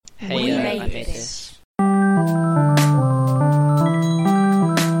We made this.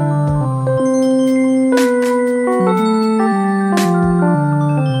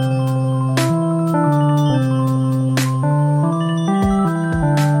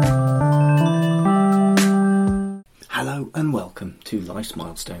 Hello and welcome to Life's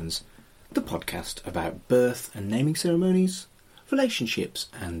Milestones, the podcast about birth and naming ceremonies, relationships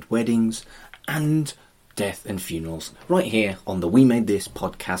and weddings, and death and funerals, right here on the We Made This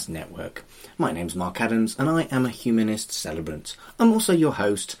podcast network. My name's Mark Adams and I am a humanist celebrant. I'm also your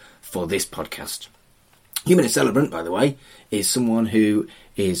host for this podcast. Humanist celebrant, by the way, is someone who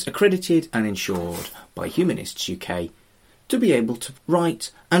is accredited and insured by Humanists UK to be able to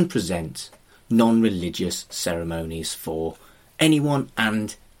write and present non-religious ceremonies for anyone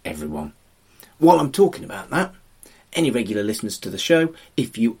and everyone. While I'm talking about that, any regular listeners to the show,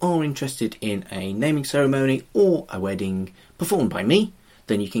 if you are interested in a naming ceremony or a wedding performed by me,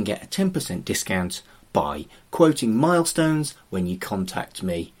 then you can get a 10% discount by quoting milestones when you contact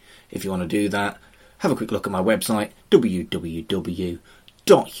me. If you want to do that, have a quick look at my website,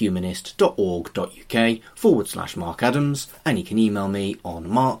 www.humanist.org.uk/Mark Adams, and you can email me on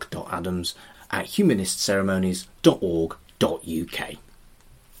mark.adams@humanistceremonies.org.uk.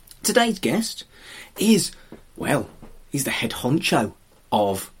 Today's guest is, well, he's the head honcho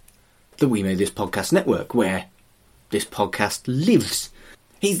of the We Made This podcast network, where this podcast lives.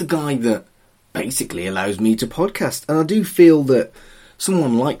 He's the guy that basically allows me to podcast, and I do feel that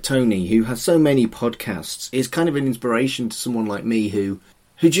someone like Tony, who has so many podcasts, is kind of an inspiration to someone like me who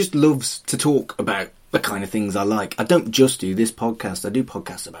just loves to talk about the kind of things I like. I don't just do this podcast. I do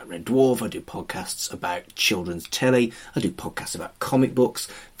podcasts about Red Dwarf. I do podcasts about children's telly. I do podcasts about comic books,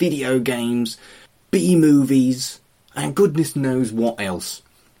 video games, B-movies, and goodness knows what else.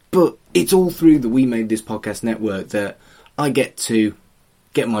 But it's all through the We Made This podcast network that I get to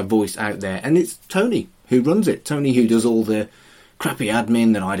get my voice out there. And it's Tony who runs it. Tony who does all the crappy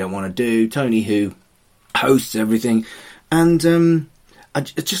admin that I don't want to do. Tony who hosts everything. And I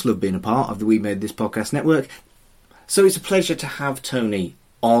just love being a part of the We Made This podcast network. So it's a pleasure to have Tony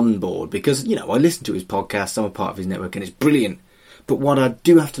on board because, you know, I listen to his podcast, I'm a part of his network, and it's brilliant. But what I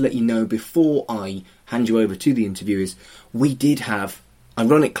do have to let you know before I hand you over to the interview is we did have,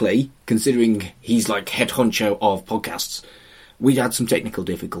 ironically, considering he's like head honcho of podcasts, we'd had some technical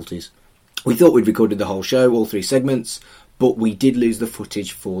difficulties. We thought we'd recorded the whole show, all 3 segments, but we did lose the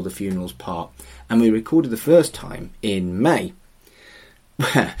footage for the funerals part. And we recorded the first time in May.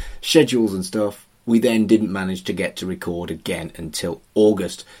 Schedules and stuff, we then didn't manage to get to record again until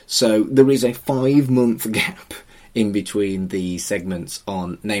August. So there is a 5-month gap in between the segments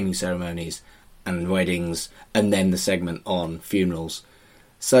on naming ceremonies and weddings and then the segment on funerals.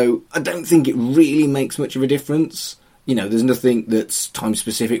 So I don't think it really makes much of a difference. You know, there's nothing that's time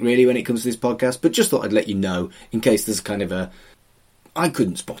specific really when it comes to this podcast, but just thought I'd let you know in case there's kind of I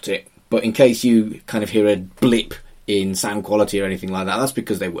couldn't spot it, but in case you kind of hear a blip in sound quality or anything like that, that's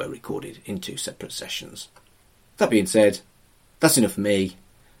because they were recorded in 2 separate sessions. That being said, that's enough for me.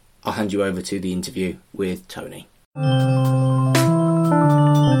 I'll hand you over to the interview with Tony.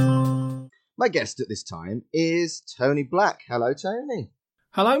 My guest at this time is Tony Black. Hello, Tony.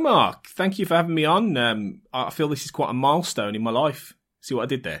 Hello, Mark. Thank you for having me on. I feel this is quite a milestone in my life. See what I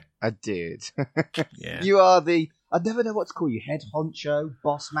did there? I did. Yeah. You are I never know what to call you, head honcho,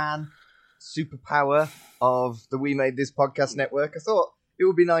 boss man, superpower of the We Made This podcast network. I thought it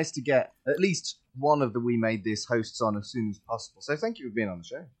would be nice to get at least one of the We Made This hosts on as soon as possible. So thank you for being on the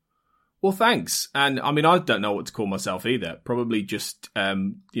show. Well, thanks. And I mean, I don't know what to call myself either. Probably just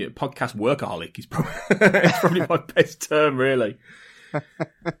podcast workaholic is probably, it's probably my best term, really.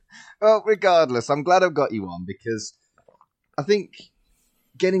 Well, regardless, I'm glad I've got you on because I think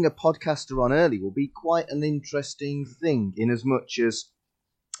getting a podcaster on early will be quite an interesting thing in as much as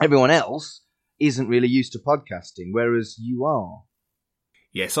everyone else isn't really used to podcasting, whereas you are.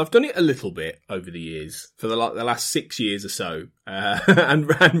 Yes, I've done it a little bit over the years, for the last 6 years or so, and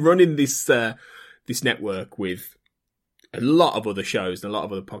running this network with a lot of other shows and a lot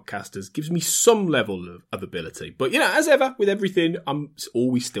of other podcasters gives me some level of ability. But, you know, as ever, with everything, I'm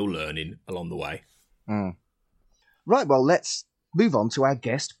always still learning along the way. Mm. Right, well, let's move on to our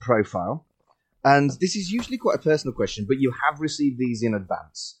guest profile. And this is usually quite a personal question, but you have received these in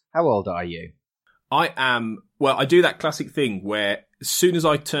advance. How old are you? I do that classic thing where as soon as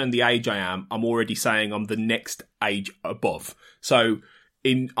I turn the age I am, I'm already saying I'm the next age above. So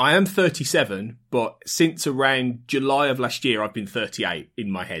I am 37, but since around July of last year, I've been 38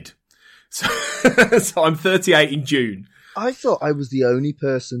 in my head. So I'm 38 in June. I thought I was the only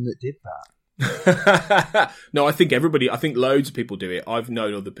person that did that. No, I think loads of people do it. I've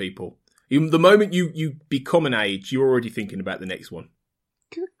known other people. The moment you become an age, you're already thinking about the next one.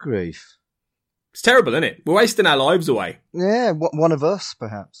 Good grief. It's terrible, isn't it? We're wasting our lives away. Yeah, one of us,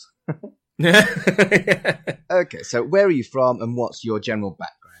 perhaps. Okay, so where are you from and what's your general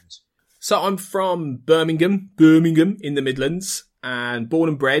background? So I'm from Birmingham in the Midlands, and born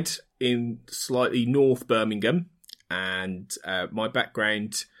and bred in slightly North Birmingham. And my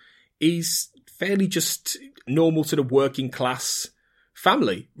background is fairly just normal sort of working class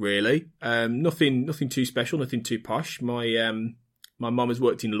family, really. Nothing too special, nothing too posh. My mum has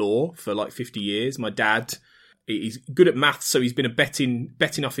worked in law for like 50 years. My dad, he's good at maths, so he's been a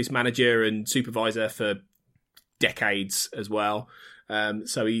betting office manager and supervisor for decades as well.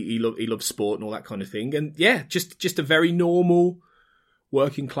 So he loves sport and all that kind of thing. And yeah, just a very normal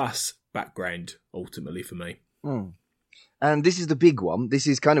working class background ultimately for me. Mm. And this is the big one. This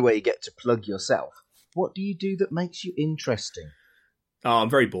is kind of where you get to plug yourself. What do you do that makes you interesting? Oh, I'm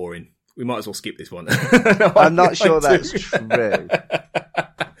very boring. We might as well skip this one. No, I'm not sure that's true.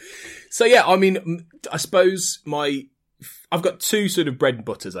 So yeah, I mean, I suppose I've got two sort of bread and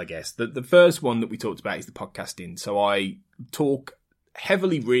butters, I guess. The first one that we talked about is the podcasting. So I talk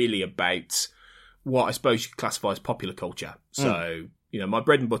heavily really about what I suppose you could classify as popular culture. So, my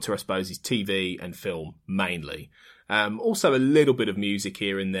bread and butter, I suppose, is TV and film mainly. Also a little bit of music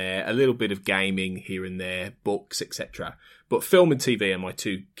here and there, a little bit of gaming here and there, books, etc. But film and TV are my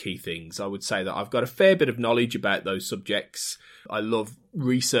two key things. I would say that I've got a fair bit of knowledge about those subjects. I love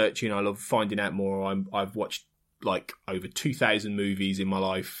researching. I love finding out more. I've watched like over 2,000 movies in my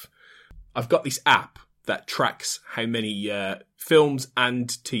life. I've got this app that tracks how many films and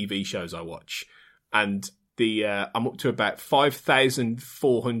TV shows I watch. And I'm up to about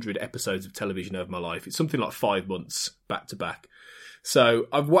 5,400 episodes of television over my life. It's something like 5 months back to back. So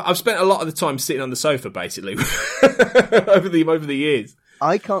I've spent a lot of the time sitting on the sofa, basically, over the years.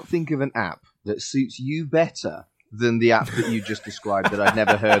 I can't think of an app that suits you better than the app that you just described that I'd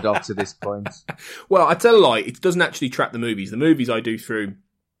never heard of to this point. Well, I tell a lie, it doesn't actually track the movies. The movies I do through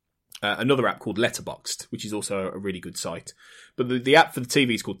another app called Letterboxd, which is also a really good site. But the app for the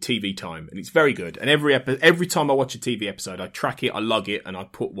TV is called TV Time, and it's very good. And every time I watch a TV episode, I track it, I log it, and I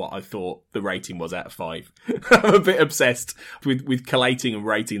put what I thought the rating was out of 5. I'm a bit obsessed with collating and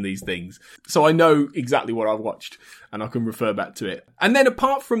rating these things. So I know exactly what I've watched, and I can refer back to it. And then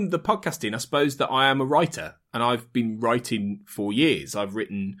apart from the podcasting, I suppose that I am a writer, and I've been writing for years. I've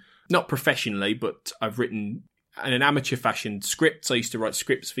written, not professionally, but I've written in an amateur fashion scripts. I used to write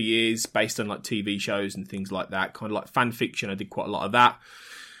scripts for years based on like TV shows and things like that, kind of like fan fiction. I did quite a lot of that.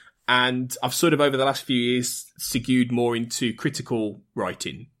 And I've sort of over the last few years segued more into critical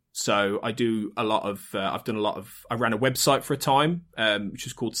writing. So I do a lot of, I ran a website for a time, which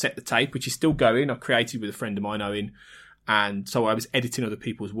was called Set the Tape, which is still going. I created with a friend of mine, Owen. And so I was editing other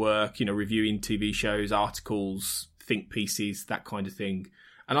people's work, reviewing TV shows, articles, think pieces, that kind of thing.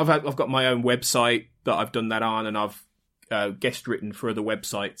 And I've got my own website that I've done that on, and I've guest written for other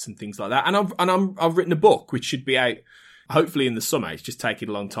websites and things like that. And I've written a book which should be out hopefully in the summer. It's just taking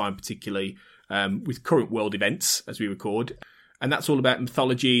a long time, particularly with current world events as we record. And that's all about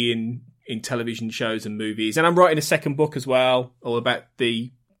mythology in television shows and movies. And I'm writing a second book as well, all about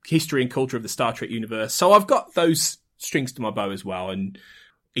the history and culture of the Star Trek universe. So I've got those strings to my bow as well, and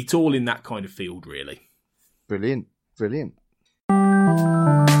it's all in that kind of field, really. Brilliant.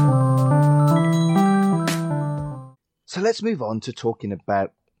 So let's move on to talking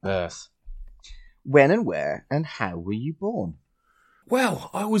about birth. When and where and how were you born? Well,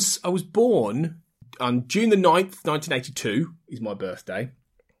 I was born on June the 9th, 1982 is my birthday.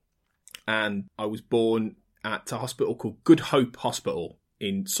 And I was born at a hospital called Good Hope Hospital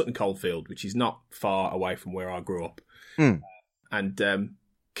in Sutton Coldfield, which is not far away from where I grew up. And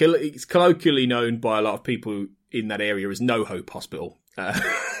it's colloquially known by a lot of people in that area as No Hope Hospital.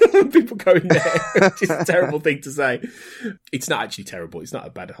 People go in there, which is a terrible thing to say. It's not actually terrible. It's not a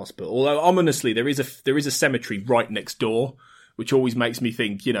bad hospital. Although, ominously, there is a cemetery right next door, which always makes me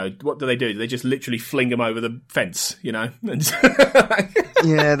think, what do? Do they just literally fling them over the fence, And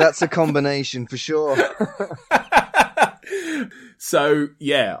yeah, that's a combination for sure. So,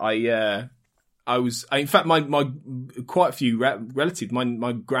 yeah, I was, in fact, my quite a few relatives,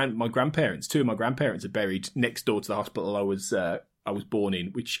 my grandparents, two of my grandparents are buried next door to the hospital I was born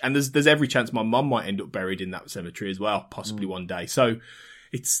in, and there's every chance my mum might end up buried in that cemetery as well, possibly one day. So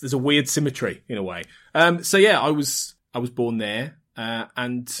there's a weird symmetry in a way. So yeah, I was born there,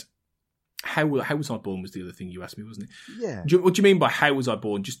 and how was I born was the other thing you asked me, wasn't it? Yeah. What do you mean by how was I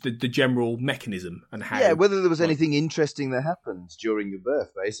born? Just the general mechanism and how? Yeah, whether there was anything interesting that happened during your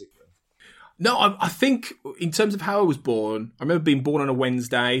birth, basically. No, I think in terms of how I was born, I remember being born on a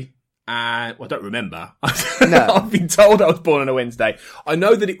Wednesday. Well, I don't remember. No. I've been told I was born on a Wednesday. I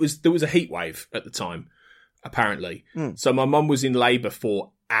know that there was a heat wave at the time, apparently. So my mum was in labour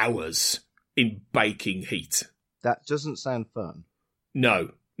for hours in baking heat. That doesn't sound fun.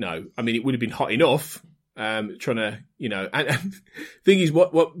 No. I mean, it would have been hot enough. Trying to, and thing is,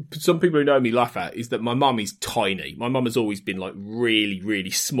 what some people who know me laugh at is that my mum is tiny. My mum has always been like really, really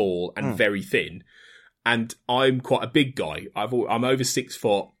small and very thin, and I'm quite a big guy. I'm over 6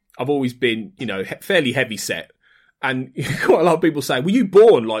 foot. I've always been, fairly heavy set, and quite a lot of people say, "Were you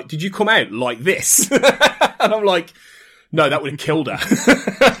born like? Did you come out like this?" And I'm like, "No, that would have killed her."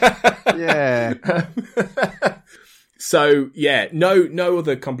 Yeah. So, yeah, no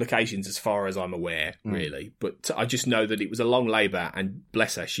other complications as far as I'm aware, really. But I just know that it was a long labour, and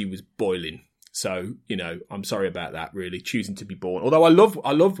bless her, she was boiling. So, I'm sorry about that, really, choosing to be born. Although I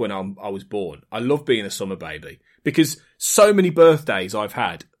loved when I was born. I love being a summer baby, because so many birthdays I've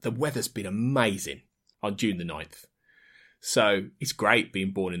had, the weather's been amazing on June the 9th. So it's great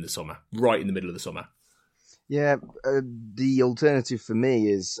being born in the summer, right in the middle of the summer. Yeah, the alternative for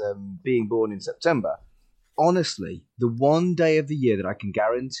me is being born in September. Honestly, the one day of the year that I can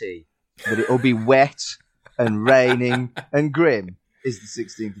guarantee that it'll be wet and raining and grim is the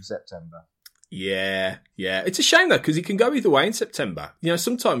 16th of September. Yeah. It's a shame, though, because it can go either way in September.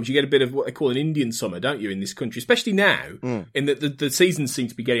 Sometimes you get a bit of what they call an Indian summer, don't you, in this country, especially now, in that the seasons seem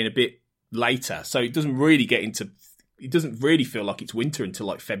to be getting a bit later. So it doesn't really feel like it's winter until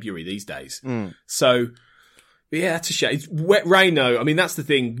like February these days. So... yeah, that's a shame. It's wet rain, though. I mean, that's the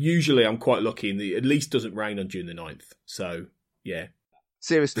thing. Usually I'm quite lucky and it at least doesn't rain on June the 9th. So, yeah.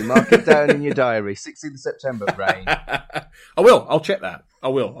 Seriously, mark it down in your diary. 16th of September, rain. I will. I'll check that. I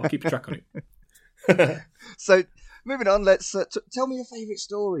will. I'll keep a track on it. So, moving on, let's tell me your favourite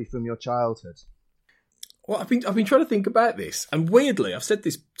story from your childhood. Well, I've been trying to think about this. And weirdly, I've said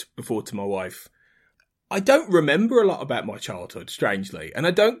this before to my wife. I don't remember a lot about my childhood, strangely. And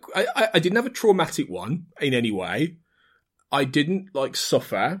I didn't have a traumatic one in any way. I didn't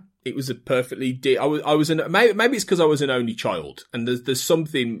suffer. It was a perfectly, maybe it's because I was an only child. And there's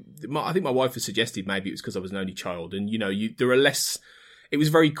something, I think my wife has suggested maybe it was because I was an only child. And, there are less, it was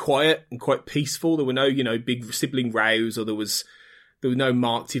very quiet and quite peaceful. There were no, big sibling rows, or there were no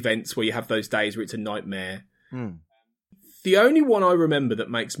marked events where you have those days where it's a nightmare. The only one I remember that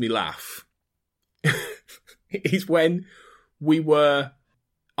makes me laugh is when we were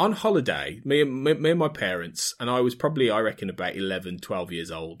on holiday, me and my parents, and I was probably, I reckon, about 11, 12 years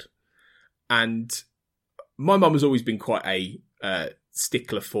old. And my mum has always been quite a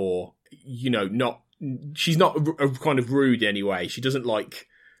stickler for, she's not a kind of rude anyway. She doesn't like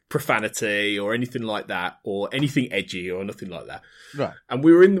profanity or anything like that, or anything edgy or nothing like that. Right. And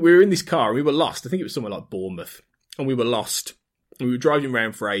we were in this car and we were lost. I think it was somewhere like Bournemouth, and we were lost. And we were driving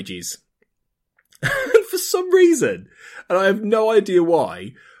around for ages. And for some reason, and I have no idea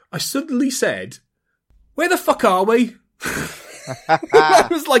why, I suddenly said, "Where the fuck are we?" I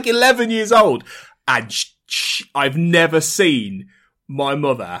was like 11 years old, and I've never seen my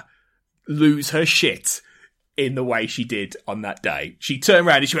mother lose her shit in the way she did on that day. She turned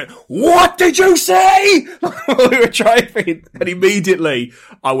around and she went, "What did you say?" We were driving, and immediately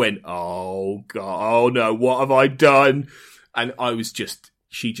I went, "Oh God, oh no, what have I done?" And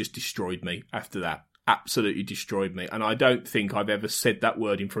she just destroyed me after that. Absolutely destroyed me. And I don't think I've ever said that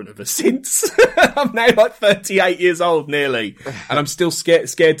word in front of her since. I'm now like 38 years old nearly. And I'm still scared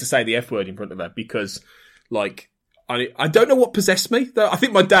to say the F word in front of her because, I don't know what possessed me. I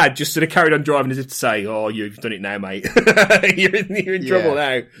think my dad just sort of carried on driving as if to say, "Oh, you've done it now, mate. you're in trouble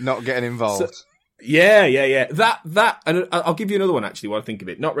now." Not getting involved. So, yeah. That, and I'll give you another one actually while I think of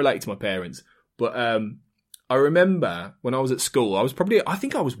it. Not related to my parents, but, I remember when I was at school, I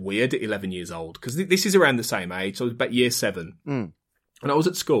think I was weird at 11 years old, because this is around the same age. So I was about year 7. And I was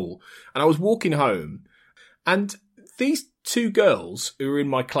at school and I was walking home, and these 2 girls who were in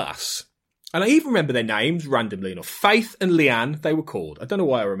my class, and I even remember their names randomly enough, Faith and Leanne, they were called. I don't know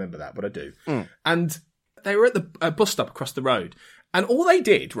why I remember that, but I do. And they were at the bus stop across the road. And all they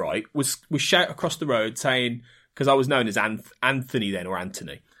did, right, was shout across the road saying, because I was known as Anthony then, or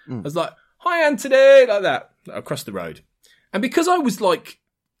Anthony. I was like, "Hi, Anthony," like that, across the road. And because I was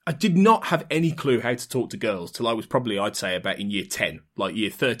I did not have any clue how to talk to girls till I was probably, I'd say, about in year 10, like year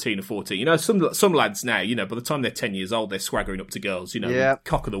 13 or 14. Some lads now, by the time they're 10 years old, they're swaggering up to girls,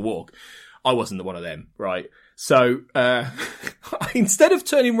 cock of the walk. I wasn't one of them, right? So, instead of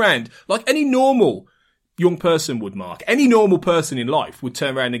turning round, like any normal young person would, Mark, any normal person in life would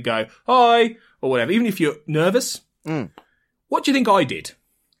turn around and go, "Hi," or whatever, even if you're nervous. What do you think I did?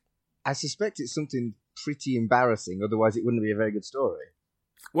 I suspect it's something pretty embarrassing, otherwise it wouldn't be a very good story.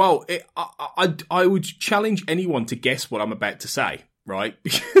 Well, I would challenge anyone to guess what I'm about to say, right?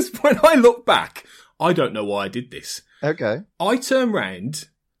 Because when I look back, I don't know why I did this. Okay. I turn round,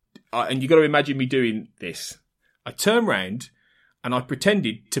 and you got to imagine me doing this. I turned round and I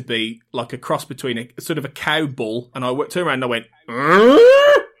pretended to be like a cross between a sort of a cow bull, and I turned around and I went, "Arr!"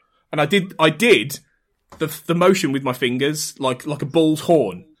 And I did the motion with my fingers like a bull's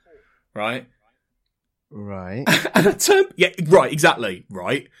horn, right? Right. And I turned, yeah, right, exactly,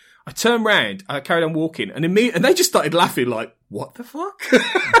 right. I turned round, I carried on walking, and they just started laughing like, what the fuck?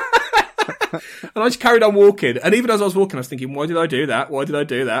 And I just carried on walking, and even as I was walking, I was thinking, why did I do that? Why did I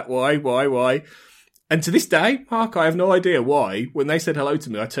do that? Why? And to this day, Mark, I have no idea why. When they said hello to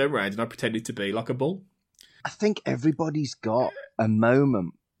me, I turned around and I pretended to be like a bull. I think everybody's got a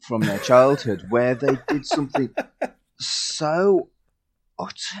moment from their childhood where they did something so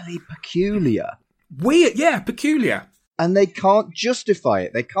utterly peculiar. Weird, yeah, peculiar. And they can't justify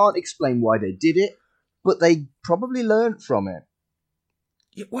it. They can't explain why they did it, but they probably learnt from it.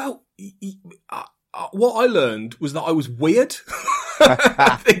 Yeah, well, what I learned was that I was weird.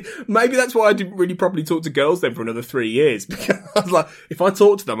 I think maybe that's why I didn't really properly talk to girls then for another 3 years, because I was like, if I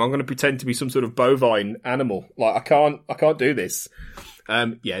talk to them, I'm going to pretend to be some sort of bovine animal. Like, I can't do this.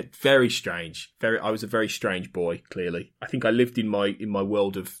 Yeah, very strange. I was a very strange boy, clearly. I think I lived in my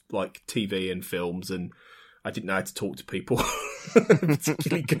world of like TV and films, and I didn't know how to talk to people,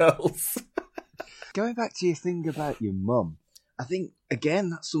 particularly girls. Going back to your thing about your mum, I think,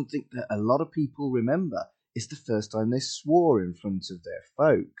 again, that's something that a lot of people remember, is the first time they swore in front of their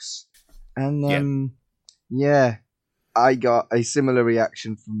folks. And, yeah, I got a similar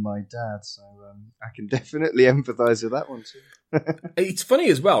reaction from my dad, so I can definitely empathise with that one too. It's funny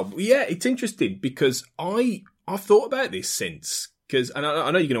as well. Yeah, it's interesting because I've thought about this since, and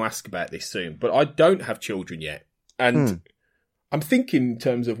I know you're going to ask about this soon, but I don't have children yet. And I'm thinking in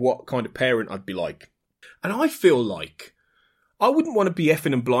terms of what kind of parent I'd be like. And I feel like I wouldn't want to be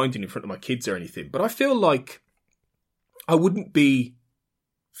effing and blinding in front of my kids or anything, but I feel like I wouldn't be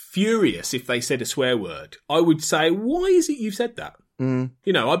furious if they said a swear word. I would say, why is it you've said that? You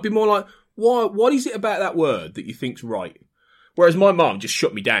know, I'd be more like, what is it about that word that you think's right? Whereas my mum just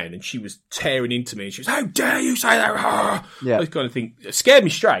shut me down and she was tearing into me and she was, how dare you say that? Yeah. Those kind of thing. It scared me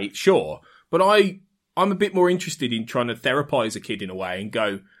straight, sure. But I'm a bit more interested in trying to therapize a kid in a way and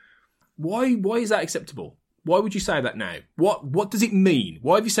go, why is that acceptable? Why would you say that now? What does it mean?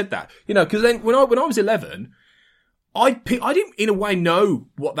 Why have you said that? You know, because then when I was 11, I didn't in a way know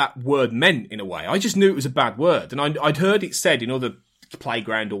what that word meant in a way. I just knew it was a bad word, and I'd heard it said in other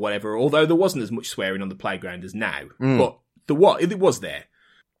playground or whatever. Although there wasn't as much swearing on the playground as now, but it was there.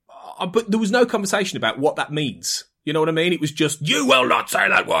 But there was no conversation about what that means. You know what I mean? It was just, you will not say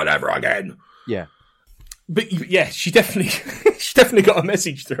that word ever again. Yeah. But yeah, she definitely got a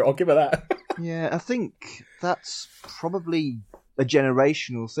message through. I'll give her that. Yeah, I think that's probably a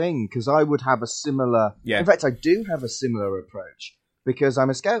generational thing, because I would have a similar... Yeah. In fact, I do have a similar approach, because I'm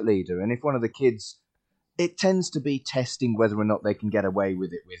a scout leader, and if one of the kids... It tends to be testing whether or not they can get away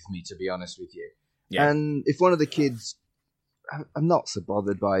with it with me, to be honest with you. Yeah. And if one of the kids... I'm not so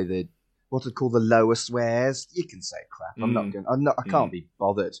bothered by what I'd call the lower swears. You can say crap. I can't be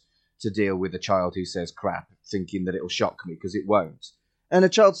bothered to deal with a child who says crap, thinking that it'll shock me, because it won't. And a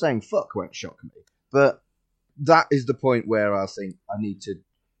child saying fuck won't shock me. But that is the point where I think I need to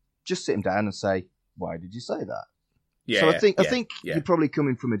just sit him down and say, why did you say that? Yeah. So I think you're probably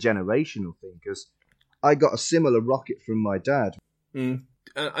coming from a generational thing, because I got a similar rocket from my dad. You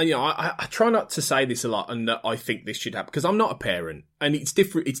know, I try not to say this a lot, and that I think this should happen, because I'm not a parent, and it's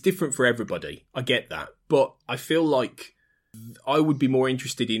different. It's different for everybody. I get that, but I feel like I would be more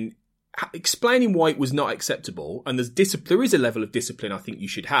interested in explaining why it was not acceptable, and there is a level of discipline I think you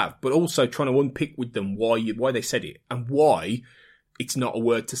should have, but also trying to unpick with them why they said it and why it's not a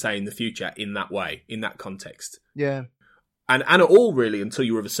word to say in the future in that way, in that context. Yeah. And at all, really, until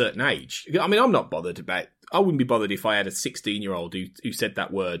you're of a certain age. I mean, I'm not bothered about... I wouldn't be bothered if I had a 16-year-old who said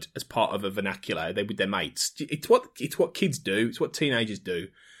that word as part of a vernacular. They with their mates. It's what kids do. It's what teenagers do.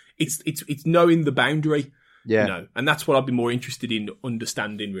 It's knowing the boundary. Yeah. You know, and that's what I'd be more interested in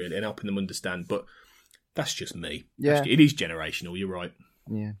understanding, really, and helping them understand. But that's just me. Yeah. It is generational. You're right.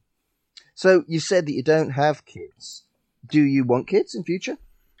 Yeah. So you said that you don't have kids. Do you want kids in future?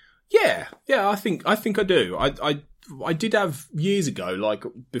 Yeah. I think I do. I did have years ago, like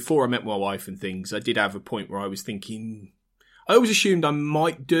before I met my wife and things, I did have a point where I was thinking, I always assumed I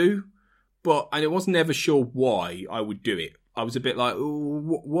might do, but I wasn't ever sure why I would do it. I was a bit like,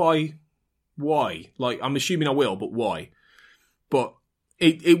 why? Like, I'm assuming I will, but why? But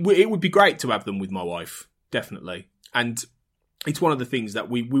it would be great to have them with my wife, definitely. And it's one of the things that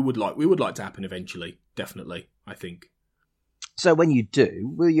we would like to happen eventually, definitely, I think. So when you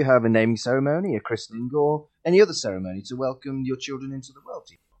do, will you have a naming ceremony, a christening, or any other ceremony to welcome your children into the world?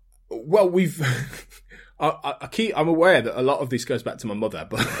 Well, I'm aware that a lot of this goes back to my mother,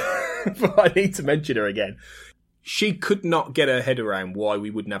 but, but I need to mention her again. She could not get her head around why we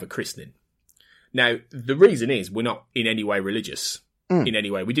wouldn't have a christening. Now, the reason is we're not in any way religious. In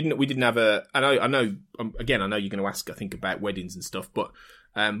any way, we didn't have a. I know. Again, I know you're going to ask. I think about weddings and stuff, but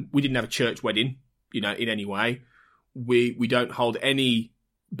we didn't have a church wedding. In any way, we don't hold any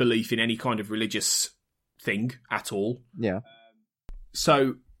belief in any kind of religious thing at all. Yeah.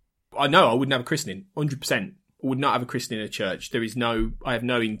 So I know I wouldn't have a christening. 100%, would not have a christening in a church. I have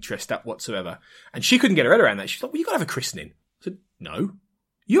no interest that whatsoever. And she couldn't get her head around that. She's like, "Well, you got to have a christening." I said, "No,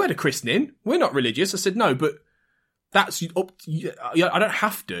 you had a christening. We're not religious." I said, "No, but." That's up. I don't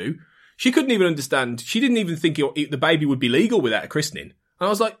have to. She couldn't even understand. She didn't even think the baby would be legal without a christening. And I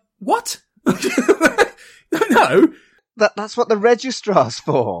was like, "What? No, That's what the registrar's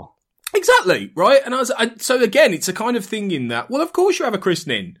for." Exactly, right? And so again, it's a kind of thing in that. Well, of course you have a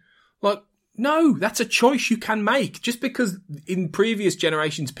christening. Like, no, that's a choice you can make. Just because in previous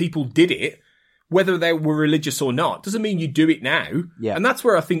generations people did it, whether they were religious or not, doesn't mean you do it now. Yeah. And that's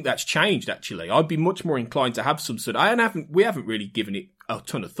where I think that's changed, actually. I'd be much more inclined to have some sort of... We haven't really given it a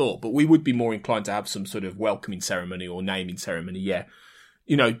ton of thought, but we would be more inclined to have some sort of welcoming ceremony or naming ceremony, yeah.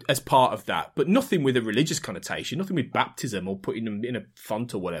 As part of that. But nothing with a religious connotation, nothing with baptism or putting them in a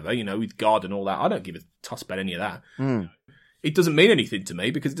font or whatever, with God and all that. I don't give a toss about any of that. It doesn't mean anything to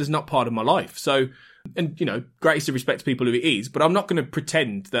me because it's not part of my life. So, and, greatest of respect to people who it is, but I'm not going to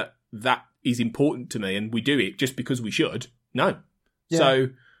pretend that is important to me and we do it just because we should. No. Yeah. So,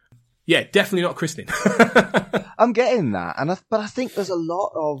 yeah, definitely not christening. I'm getting that, but I think there's a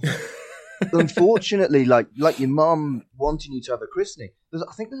lot of, unfortunately, like your mum wanting you to have a christening.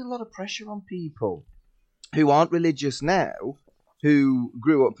 I think there's a lot of pressure on people who aren't religious now, who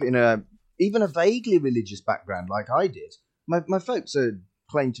grew up in even a vaguely religious background like I did. My folks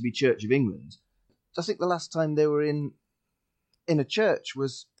claim to be Church of England. I think the last time they were in a church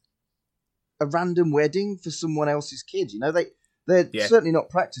was a random wedding for someone else's kid. They're certainly not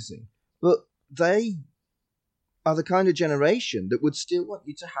practicing, but they are the kind of generation that would still want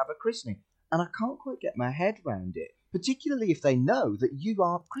you to have a christening. And I can't quite get my head around it, particularly if they know that you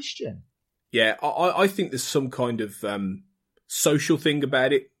aren't Christian. Yeah, I think there's some kind of social thing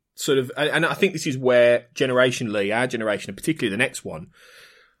about it, sort of, and I think this is where generationally, our generation, and particularly the next one,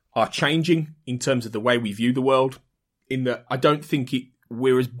 are changing in terms of the way we view the world. In that, I don't think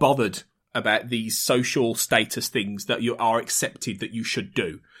we're as bothered about these social status things that you are accepted that you should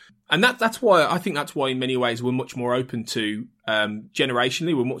do. And that's why in many ways we're much more open to,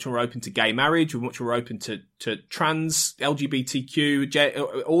 generationally, we're much more open to gay marriage, we're much more open to trans,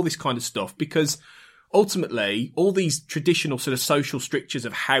 LGBTQ, all this kind of stuff, because ultimately all these traditional sort of social strictures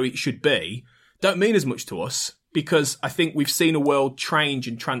of how it should be don't mean as much to us, because I think we've seen a world change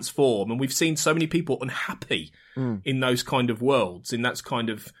and transform, and we've seen so many people unhappy in those kind of worlds, in that kind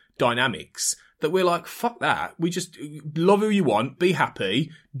of dynamics, that we're like, fuck that. We just love who you want, be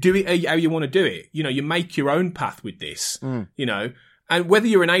happy, do it how you want to do it. You make your own path with this, and whether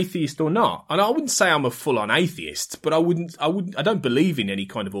you're an atheist or not. And I wouldn't say I'm a full-on atheist, but I don't believe in any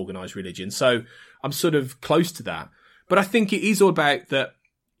kind of organised religion. So I'm sort of close to that. But I think it is all about that,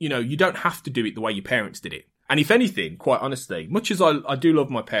 you don't have to do it the way your parents did it. And if anything, quite honestly, much as I do love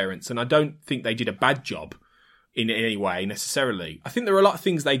my parents and I don't think they did a bad job in any way necessarily, I think there are a lot of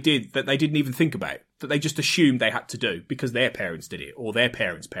things they did that they didn't even think about, that they just assumed they had to do because their parents did it or their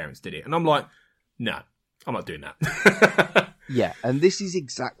parents' parents did it. And I'm like, no, I'm not doing that. Yeah, and this is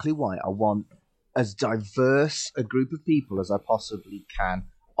exactly why I want as diverse a group of people as I possibly can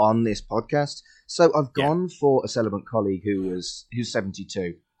on this podcast. So I've gone for a celibate colleague who's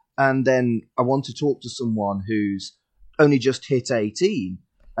 72, and then I want to talk to someone who's only just hit 18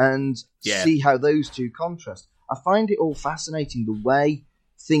 and see how those two contrast. I find it all fascinating, the way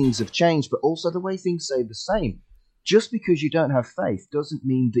things have changed, but also the way things stay the same. Just because you don't have faith doesn't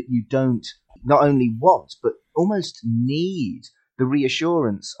mean that you don't not only want, but almost need the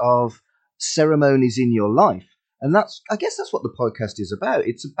reassurance of ceremonies in your life. And I guess that's what the podcast is about.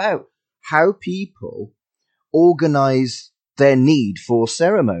 It's about how people organize their need for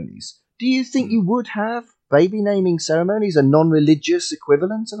ceremonies. Do you think you would have baby naming ceremonies, a non-religious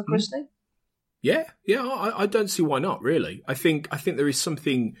equivalent of a christening? Yeah, I don't see why not, really. I think there is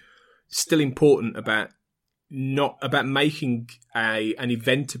something still important about making an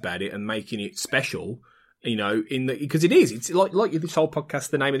event about it and making it special, because it's like this whole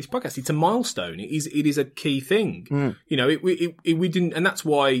podcast, the name of this podcast, it's a milestone. It is a key thing. We didn't, and that's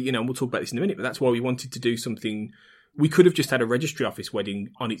why, we'll talk about this in a minute, but that's why we wanted to do something. We could have just had a registry office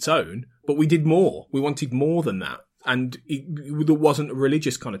wedding on its own, but we did more. We wanted more than that. And there wasn't a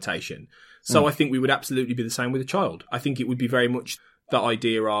religious connotation. So I think we would absolutely be the same with a child. I think it would be very much the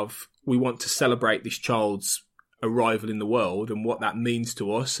idea of, we want to celebrate this child's arrival in the world and what that means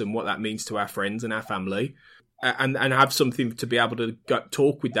to us and what that means to our friends and our family, and have something to be able to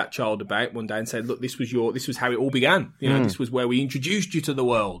talk with that child about one day and say, look, this was how it all began. This was where we introduced you to the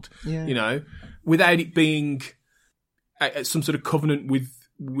world, without it being some sort of covenant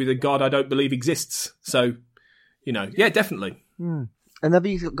with a God I don't believe exists. So, definitely. And have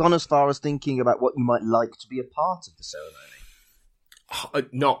you gone as far as thinking about what you might like to be a part of the ceremony?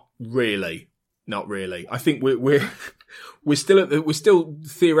 Not really. I think we're still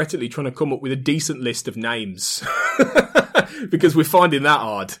theoretically trying to come up with a decent list of names because we're finding that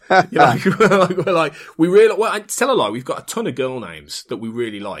hard. Tell a lie. We've got a ton of girl names that we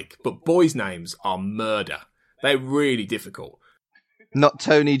really like, but boys' names are murder. They're really difficult. Not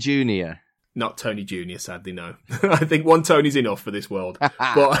Tony Jr. Not Tony Jr., sadly, no. I think one Tony's enough for this world,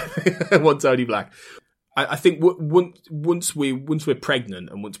 but one Tony Black. I think once we're pregnant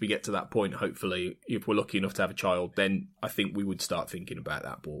and once we get to that point, hopefully, if we're lucky enough to have a child, then I think we would start thinking about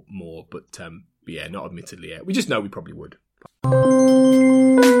that more. But not admittedly yet. We just know we probably would.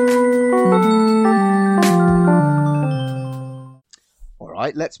 All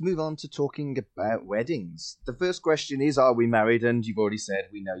right, let's move on to talking about weddings. The first question is, are we married? And you've already said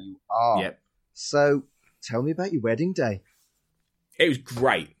we know you are. Yep. So tell me about your wedding day. It was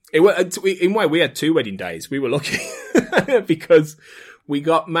great. In a way, we had 2 wedding days. We were lucky because we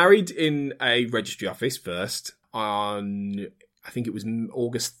got married in a registry office first on, I think it was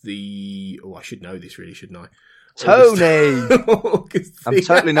August I should know this really, shouldn't I? Tony! August I'm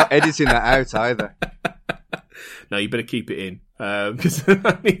totally not editing that out either. No, you better keep it in because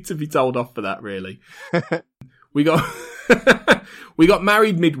I need to be told off for that, really. We got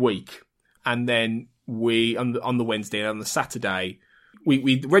married midweek, and then on the Wednesday and on the Saturday,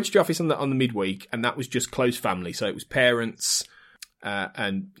 we registry office on the midweek, and that was just close family. So it was parents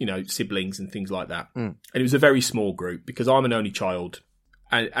and siblings and things like that. And it was a very small group because I'm an only child,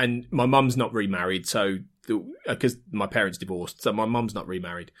 and my mum's not remarried, so because my parents divorced, so my mum's not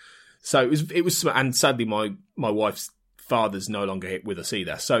remarried. So it was, and sadly my wife's father's no longer with us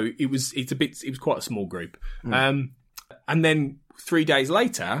either. So it was quite a small group. And then 3 days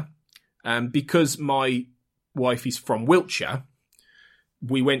later, because my wife is from Wiltshire,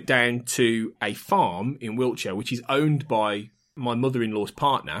 we went down to a farm in Wiltshire, which is owned by my mother-in-law's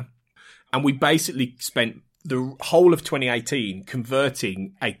partner. And we basically spent the whole of 2018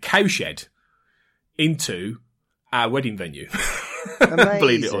 converting a cowshed into our wedding venue.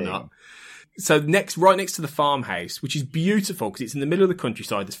 Believe it or not. So right next to the farmhouse, which is beautiful because it's in the middle of the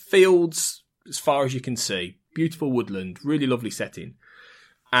countryside. There's fields as far as you can see. Beautiful woodland, really lovely setting.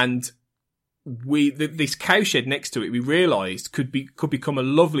 And this cowshed next to it, we realised could become a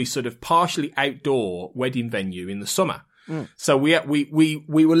lovely sort of partially outdoor wedding venue in the summer. So we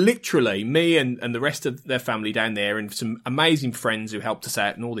were literally, me and the rest of their family down there, and some amazing friends who helped us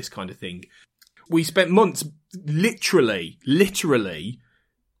out and all this kind of thing. We spent months literally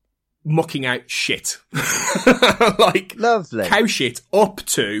mucking out shit. Like lovely cow shit up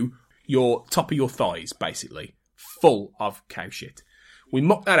to your top of your thighs, basically. Full of cow shit. We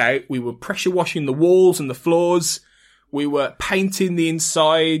mucked that out. We were pressure washing the walls and the floors. We were painting the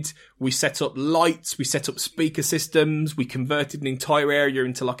inside. We set up lights. We set up speaker systems. We converted an entire area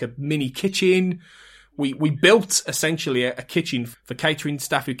into like a mini kitchen. We built essentially a kitchen for catering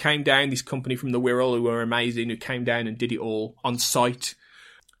staff who came down, this company from the Wirral who were amazing, who came down and did it all on site.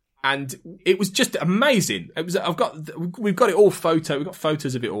 And it was just amazing. We've got it all we've got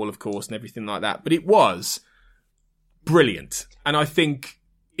photos of it all, of course, and everything like that. But it was brilliant. And I think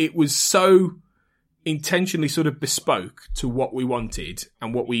it was so intentionally sort of bespoke to what we wanted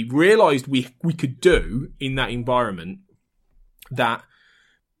and what we realised we could do in that environment, that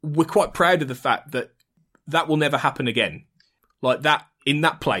we're quite proud of the fact that will never happen again. Like that, in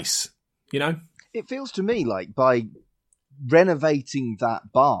that place, It feels to me like by renovating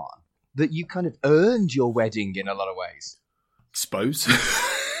that barn that you kind of earned your wedding in a lot of ways. Suppose.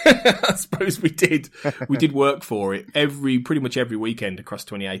 I suppose we did. We did work for it. Pretty much every weekend across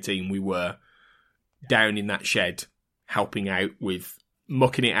 2018, we were down in that shed, helping out with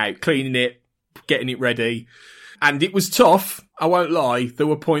mucking it out, cleaning it, getting it ready. And it was tough, I won't lie. There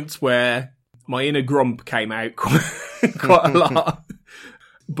were points where my inner grump came out quite a lot.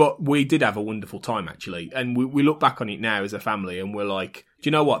 But we did have a wonderful time, actually. And we look back on it now as a family and we're like, do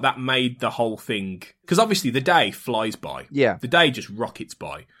you know what? That made the whole thing... Because obviously the day flies by. Yeah. The day just rockets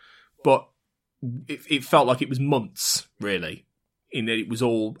by. But it felt like it was months, really, in that it was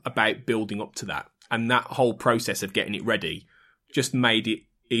all about building up to that. And that whole process of getting it ready just made it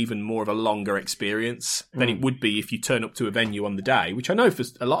even more of a longer experience than it would be if you turn up to a venue on the day, which I know for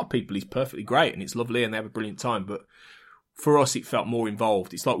a lot of people is perfectly great and it's lovely and they have a brilliant time. But for us, it felt more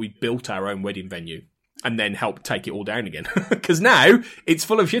involved. It's like we built our own wedding venue and then helped take it all down again. Because now it's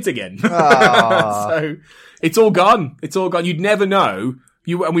full of shit again. So it's all gone. It's all gone. You'd never know.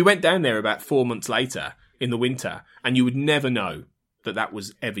 And we went down there about 4 months later in the winter, and you would never know that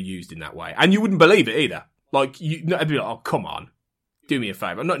was ever used in that way. And you wouldn't believe it either. Like, I'd be like, oh, come on. Do me a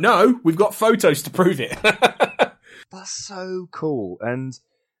favour. No, we've got photos to prove it. That's so cool. And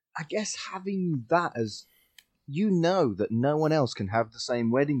I guess having that as... You know that no one else can have the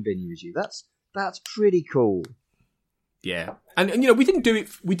same wedding venue as you. That's pretty cool. Yeah. And we didn't do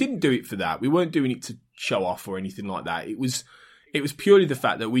it for that. We weren't doing it to show off or anything like that. It was purely the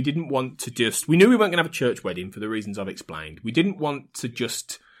fact that we didn't want to we knew we weren't going to have a church wedding for the reasons I've explained. We didn't want to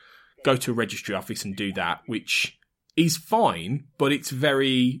just go to a registry office and do that, which is fine, but it's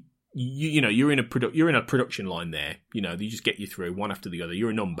very, you're in a production line there. You just get you through one after the other. You're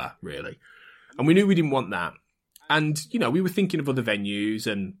a number, really. And we knew we didn't want that. And, we were thinking of other venues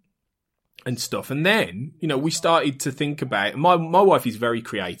and stuff. And then, we started to think about, my wife is very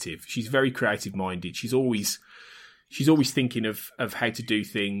creative. She's very creative minded. She's always thinking of how to do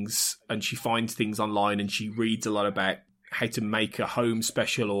things, and she finds things online and she reads a lot about how to make a home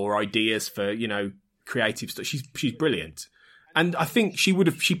special or ideas for, creative stuff. She's brilliant. And I think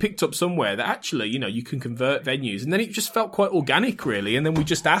she picked up somewhere that actually, you can convert venues. And then it just felt quite organic, really. And then we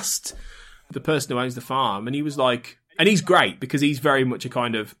just asked the person who owns the farm, and he was like, and he's great because he's very much a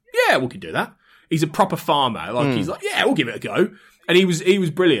kind of, yeah, we can do that. He's a proper farmer. Like, he's like, yeah, we'll give it a go. And he was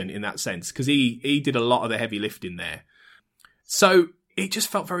brilliant in that sense because he did a lot of the heavy lifting there. So it just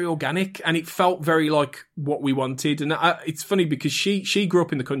felt very organic and it felt very like what we wanted. And it's funny because she grew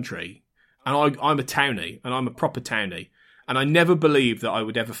up in the country and I'm a townie and I'm a proper townie. And I never believed that I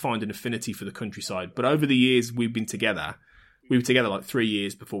would ever find an affinity for the countryside. But over the years we've been together, we were together like 3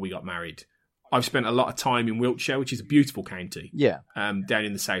 years before we got married. I've spent a lot of time in Wiltshire, which is a beautiful county. Yeah. Down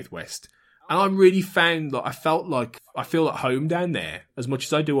in the southwest. And I really found that I feel at home down there as much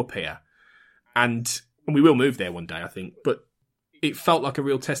as I do up here. And we will move there one day, I think. But it felt like a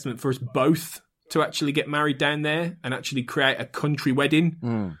real testament for us both to actually get married down there and actually create a country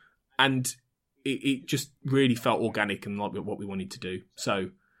wedding. And it just really felt organic and like what we wanted to do. So,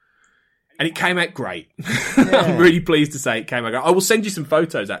 and it came out great. Yeah. I'm really pleased to say it came out great. I will send you some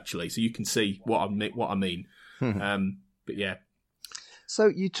photos actually, so you can see what I mean. But yeah. So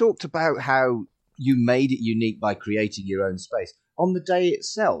you talked about how you made it unique by creating your own space. On the day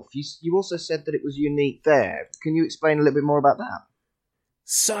itself, you also said that it was unique there. Can you explain a little bit more about that?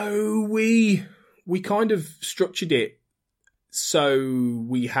 So we kind of structured it. So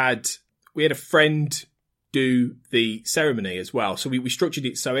we had a friend do the ceremony as well. So we structured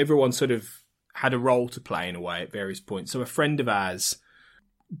it so everyone sort of had a role to play in a way at various points. So a friend of ours,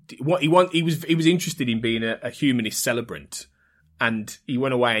 he was interested in being a humanist celebrant, and he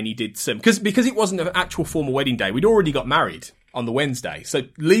went away and he did some because it wasn't an actual formal wedding day. We'd already got married on the Wednesday, so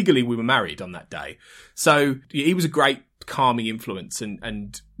legally we were married on that day. So he was a great calming influence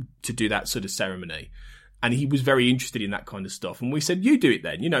and to do that sort of ceremony. And he was very interested in that kind of stuff. And we said, you do it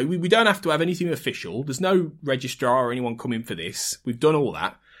then. We don't have to have anything official. There's no registrar or anyone coming for this. We've done all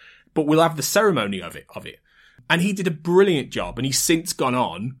that. But we'll have the ceremony of it. And he did a brilliant job. And he's since gone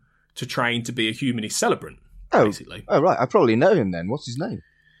on to train to be a humanist celebrant, basically. Oh, right. I probably know him then. What's his name?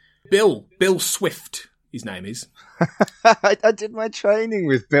 Bill Swift, his name is. I did my training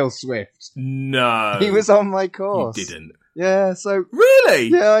with Bill Swift. No. He was on my course. You didn't? Yeah, so... Really?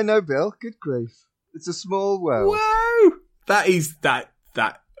 Yeah, I know Bill. Good grief. It's a small world. Wow! That is that.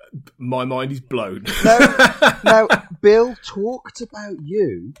 My mind is blown. Now, Bill talked about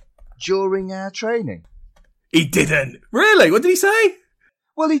you during our training. He didn't. Really? What did he say?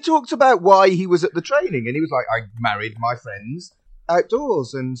 Well, he talked about why he was at the training, and he was like, I married my friends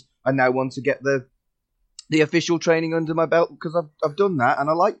outdoors, and I now want to get the official training under my belt because I've done that, and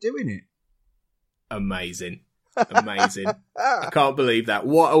I like doing it. Amazing. I can't believe that.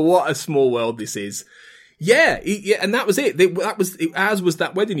 What a small world this is. Yeah, and that was it. As was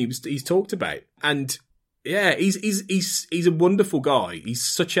that wedding he's talked about. And yeah, he's a wonderful guy. He's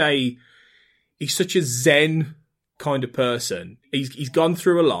such a zen kind of person. He's gone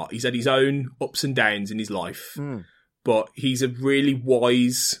through a lot. He's had his own ups and downs in his life. but he's a really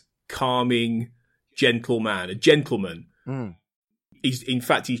wise, calming, a gentleman.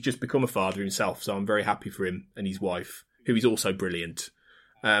 He's just become a father himself, so I'm very happy for him and his wife, who is also brilliant.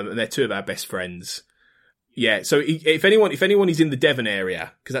 And they're two of our best friends. Yeah, so if anyone is in the Devon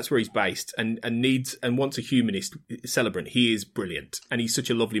area, because that's where he's based, and wants a humanist celebrant, he is brilliant, and he's such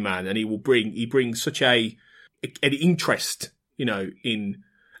a lovely man, and he brings such an interest, in,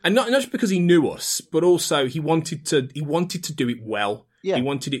 and not just because he knew us, but also he wanted to do it well. Yeah. He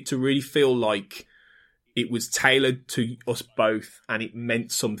wanted it to really feel like it was tailored to us both, and it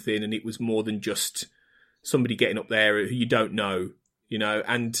meant something, and it was more than just somebody getting up there who you don't know,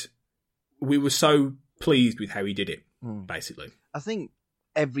 and we were so pleased with how he did it, basically. I think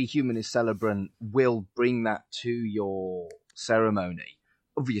every humanist celebrant will bring that to your ceremony.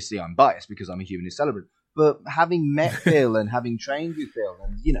 Obviously, I'm biased because I'm a humanist celebrant, but having met Phil and having trained with Phil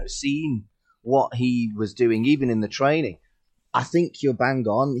and, seen what he was doing, even in the training, I think you're bang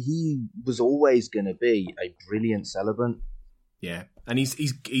on. He was always going to be a brilliant celebrant. Yeah, and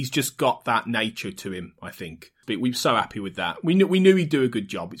he's just got that nature to him, I think. But we were so happy with that. We knew he'd do a good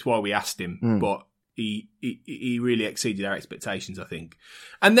job. It's why we asked him, but he really exceeded our expectations, I think.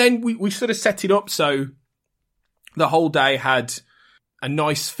 And then we sort of set it up so the whole day had a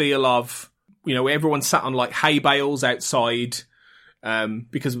nice feel of, everyone sat on like hay bales outside,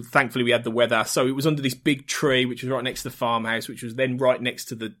 because thankfully we had the weather. So it was under this big tree, which was right next to the farmhouse, which was then right next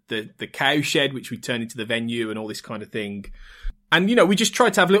to the cow shed, which we turned into the venue and all this kind of thing. And, we just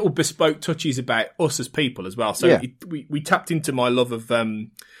tried to have little bespoke touches about us as people as well. So we tapped into my love of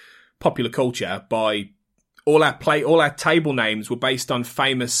popular culture by all our table names were based on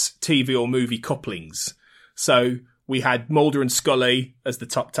famous TV or movie couplings. So we had Mulder and Scully as the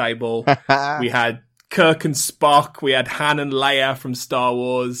top table. We had Kirk and Spock. We had Han and Leia from Star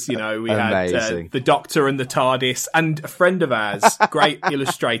Wars. We had the Doctor and the TARDIS. And a friend of ours, great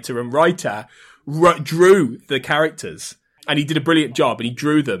illustrator and writer, drew the characters. And he did a brilliant job, and he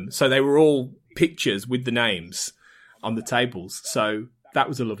drew them. So they were all pictures with the names on the tables. So that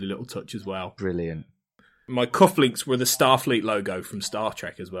was a lovely little touch as well. Brilliant. My cufflinks were the Starfleet logo from Star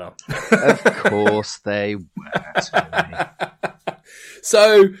Trek as well. Of course they were, Tony.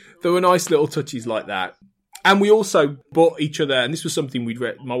 So there were nice little touches like that. And we also bought each other, and this was something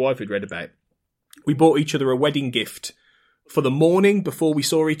my wife had read about, we bought each other a wedding gift for the morning before we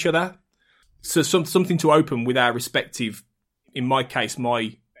saw each other. So something to open with our respective, in my case,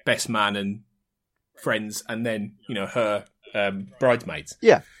 my best man and friends, and then, her bridesmaids.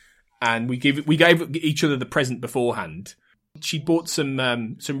 Yeah. And we gave each other the present beforehand. She bought some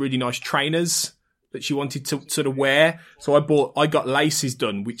really nice trainers that she wanted to sort of wear. So I got laces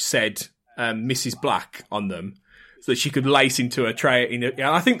done which said Mrs. Black on them, so that she could lace into a tray.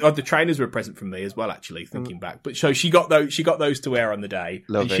 I think the trainers were a present from me as well, actually, thinking back. But so she got those to wear on the day.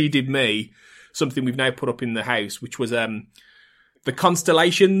 Love it. She did me something we've now put up in the house, which was the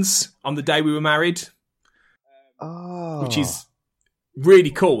constellations on the day we were married. Oh. Which is really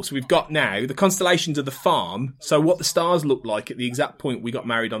cool. So we've got now the constellations of the farm. So what the stars looked like at the exact point we got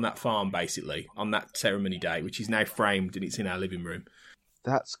married on that farm, basically, on that ceremony day, which is now framed and it's in our living room.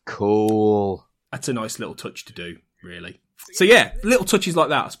 That's cool. That's a nice little touch to do, really. So yeah, little touches like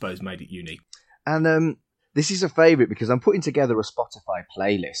that, I suppose, made it unique. And this is a favourite because I'm putting together a Spotify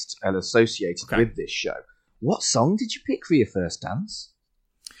playlist associated with this show. What song did you pick for your first dance?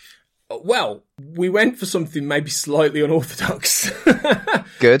 Well, we went for something maybe slightly unorthodox.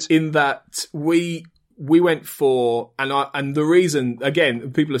 Good. In that we went for, and the reason,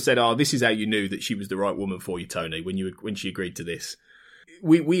 again, people have said, this is how you knew that she was the right woman for you, Tony, when she agreed to this.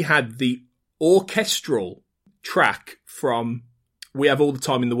 We had the orchestral track from We Have All the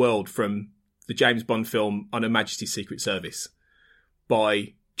Time in the World from the James Bond film On Her Majesty's Secret Service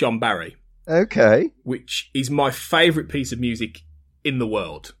by John Barry. Okay. Which is my favourite piece of music in the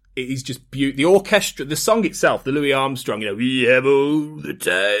world. It is just beautiful. The orchestra, the song itself, the Louis Armstrong, we have all the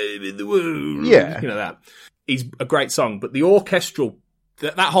time in the world. Yeah. That is a great song. But the orchestral,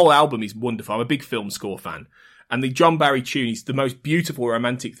 that whole album is wonderful. I'm a big film score fan. And the John Barry tune is the most beautiful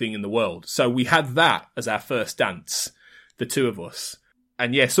romantic thing in the world. So we had that as our first dance, the two of us.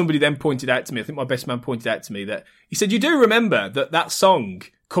 And yeah, somebody then pointed out to me, I think my best man pointed out to me that he said, you do remember that song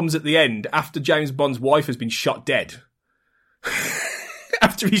comes at the end after James Bond's wife has been shot dead.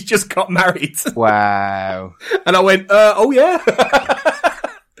 After he's just got married. Wow. And I went, oh yeah. I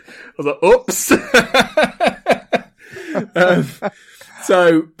was like, oops.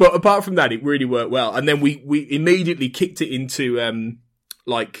 But apart from that, it really worked well. And then we immediately kicked it into, our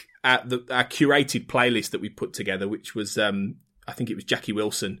curated playlist that we put together, which was, I think it was Jackie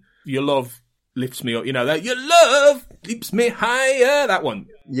Wilson. Your love lifts me up. That your love Lifts Me Higher, that one.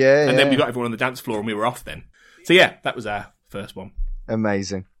 Yeah, and then we got everyone on the dance floor and we were off then. So yeah, that was our first one.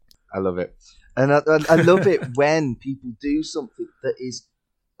 Amazing. I love it. And I love it when people do something that is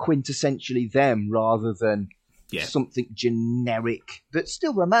quintessentially them rather than something generic that's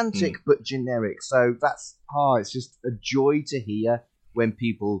still romantic but generic. So it's just a joy to hear when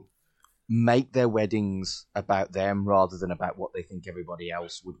people make their weddings about them rather than about what they think everybody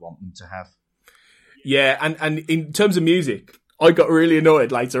else would want them to have. Yeah, and in terms of music, I got really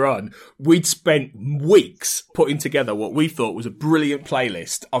annoyed later on. We'd spent weeks putting together what we thought was a brilliant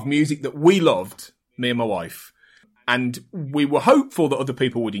playlist of music that we loved, me and my wife. And we were hopeful that other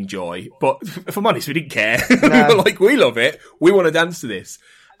people would enjoy, but if I'm honest, we didn't care. No. We were like, we love it. We want to dance to this.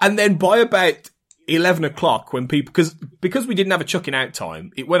 And then by about 11 o'clock, when people, because we didn't have a chucking out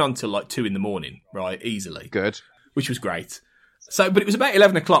time, it went on till like 2 a.m, right? Easily. Good. Which was great. So, but it was about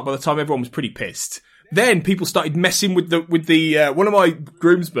 11 o'clock by the time everyone was pretty pissed. Then people started messing with the one of my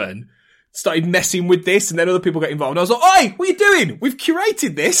groomsmen started messing with this, and then other people got involved. And I was like, "Oi, what are you doing? We've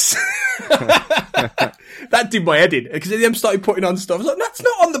curated this." That did my head in, because them started putting on stuff. I was like, "That's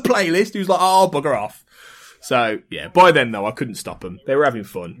not on the playlist." He was like, "Oh, bugger off." So yeah, by then though, I couldn't stop them. They were having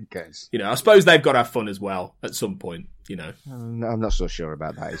fun. Okay. You know, I suppose they've got to have fun as well at some point. You know, I'm not so sure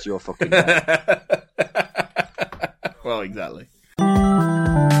about that. It's your fucking. Well, exactly.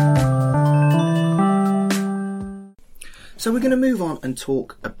 So we're going to move on and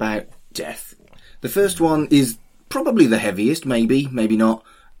talk about death. The first one is probably the heaviest, maybe not.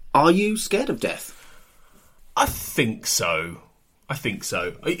 Are you scared of death? I think so.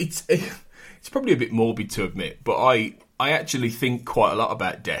 It's probably a bit morbid to admit, but I actually think quite a lot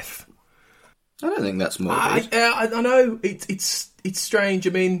about death. I don't think that's morbid. I know it's strange. I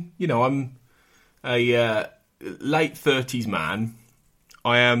mean, you know, I'm a late 30s man.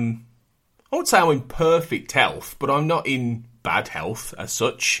 I won't say I'm in perfect health, but I'm not in bad health as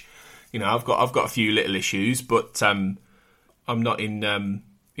such. You know, I've got a few little issues, but I'm not in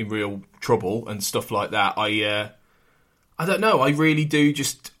real trouble and stuff like that. I don't know. I really do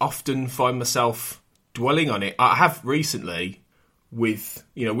just often find myself dwelling on it. I have recently with,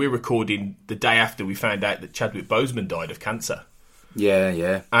 you know, we're recording the day after we found out that Chadwick Boseman died of cancer.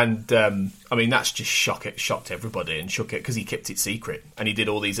 Yeah. And, I mean, that's just shocked everybody and shook it because he kept it secret. And he did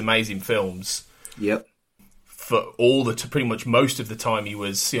all these amazing films. Yep. For pretty much most of the time he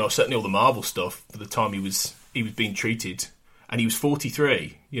was, you know, certainly all the Marvel stuff, for the time he was being treated. And he was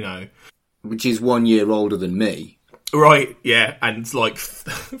 43, you know. Which is 1 year older than me. Right, yeah. And it's like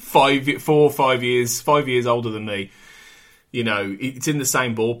 5 years older than me. You know, it's in the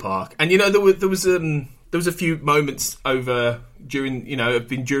same ballpark. And, you know, there was a few moments during the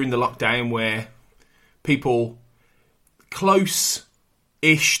lockdown where people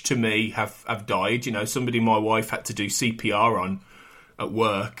close-ish to me have died. You know, somebody my wife had to do CPR on at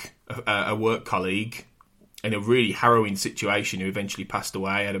work, a work colleague, in a really harrowing situation, who eventually passed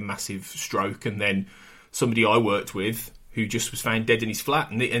away, had a massive stroke, and then somebody I worked with who just was found dead in his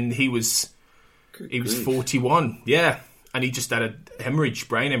flat, and he was 41, yeah. And he just had a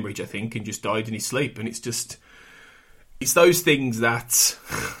brain hemorrhage, I think, and just died in his sleep. And it's those things that,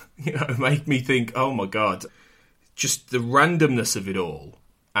 you know, make me think, oh my God, just the randomness of it all.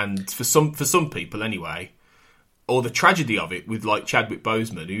 And for some people anyway, or the tragedy of it with like Chadwick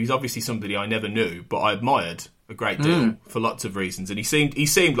Boseman, who's obviously somebody I never knew, but I admired a great deal for lots of reasons. And he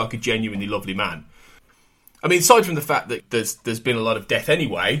seemed like a genuinely lovely man. I mean, aside from the fact that there's been a lot of death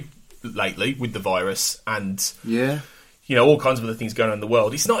anyway lately with the virus and... Yeah. You know, all kinds of other things going on in the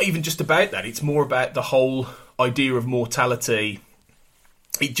world. It's not even just about that. It's more about the whole idea of mortality.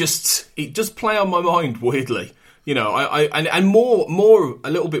 It just play on my mind weirdly. You know, and a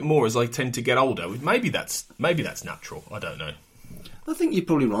little bit more as I tend to get older. Maybe that's natural. I don't know. I think you're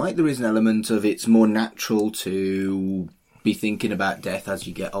probably right. There is an element of it's more natural to be thinking about death as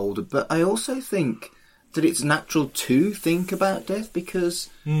you get older. But I also think that it's natural to think about death because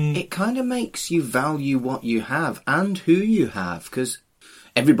it kind of makes you value what you have and who you have, because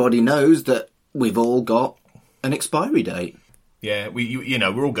everybody knows that we've all got an expiry date. Yeah,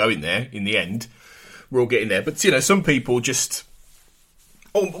 we're all going there in the end. We're all getting there. But, you know, some people just...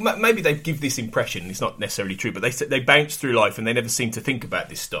 Or maybe they give this impression, it's not necessarily true, but they bounce through life and they never seem to think about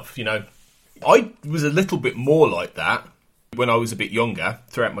this stuff, you know. I was a little bit more like that when I was a bit younger,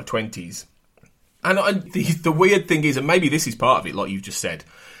 throughout my 20s. And the weird thing is, and maybe this is part of it, like you've just said,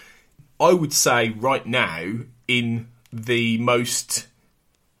 I would say right now, in the most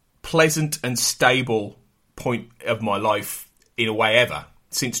pleasant and stable point of my life, in a way ever,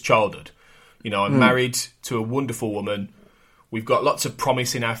 since childhood. You know, I'm married to a wonderful woman. We've got lots of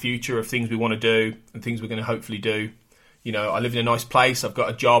promise in our future of things we want to do and things we're going to hopefully do. You know, I live in a nice place. I've got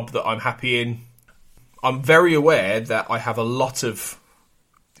a job that I'm happy in. I'm very aware that I have a lot of,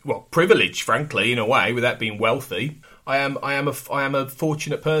 well, privilege, frankly, in a way, without being wealthy. I am a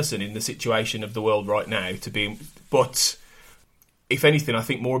fortunate person in the situation of the world right now to be, but if anything, I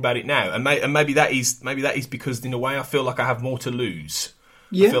think more about it now, and maybe that is because in a way I feel like I have more to lose.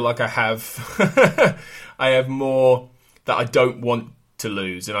 Yeah. I feel like I have more that I don't want to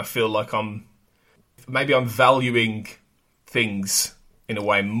lose, and I feel like I'm valuing things in a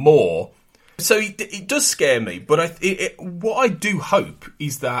way more. So it does scare me, but what I do hope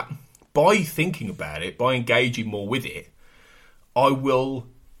is that by thinking about it, by engaging more with it, I will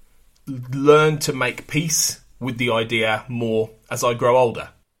learn to make peace with the idea more as I grow older.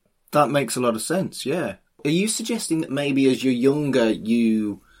 That makes a lot of sense, yeah. Are you suggesting that maybe as you're younger,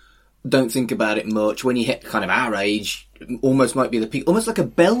 you don't think about it much? When you hit kind of our age, almost might be the peak, almost like a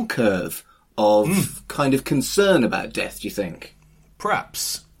bell curve of kind of concern about death, do you think?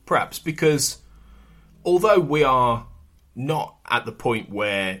 Perhaps, because although we are not at the point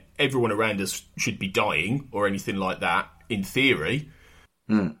where everyone around us should be dying or anything like that, in theory,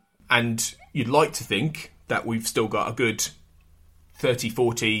 and you'd like to think that we've still got a good 30,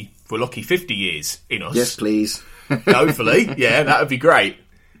 40, if we're lucky, 50 years in us. Yes, please. Hopefully, yeah, that would be great.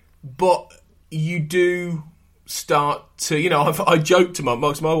 But you do start to, you know, I joke to my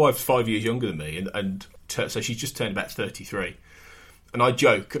wife's 5 years younger than me, and so she's just turned about 33. And I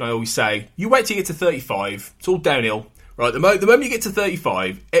joke, and I always say, you wait till you get to 35, it's all downhill. Right, the moment you get to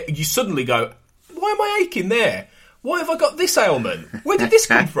 35, you suddenly go, why am I aching there? Why have I got this ailment? Where did this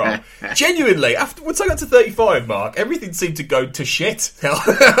come from? Genuinely, once I got to 35, Mark, everything seemed to go to shit.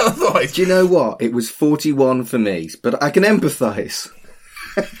 Do you know what? It was 41 for me, but I can empathise.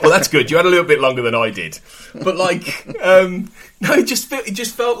 Well, that's good. You had a little bit longer than I did. But, like, no, it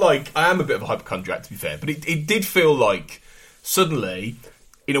just felt like, I am a bit of a hypochondriac, to be fair, but it did feel like, suddenly,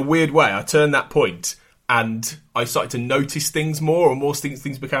 in a weird way, I turned that point and I started to notice things more, and more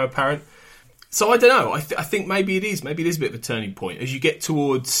things became apparent. So I don't know. I think maybe it is. Maybe it is a bit of a turning point as you get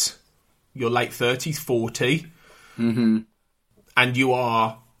towards your late 30s, 40, and you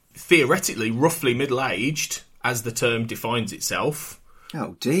are theoretically roughly middle-aged, as the term defines itself.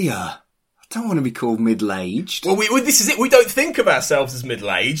 Oh dear! I don't want to be called middle-aged. Well, this is it. We don't think of ourselves as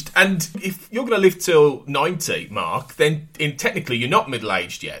middle-aged, and if you're going to live till 90, Mark, then technically you're not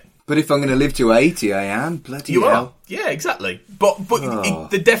middle-aged yet. But if I'm going to live to 80, I am. Bloody hell. You are. Yeah, exactly. But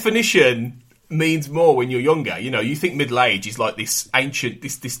the definition means more when you're younger. You know, you think middle age is like this ancient,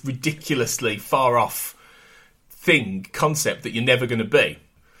 this ridiculously far off concept that you're never going to be.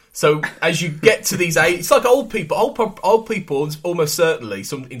 So as you get to these age, it's like old people. Old people almost certainly,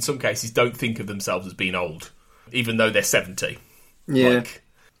 in some cases, don't think of themselves as being old, even though they're 70. Yeah,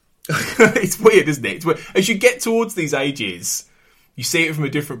 it's weird, isn't it? It's weird. As you get towards these ages, you see it from a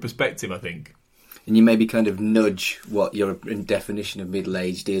different perspective, I think. And you maybe kind of nudge what your definition of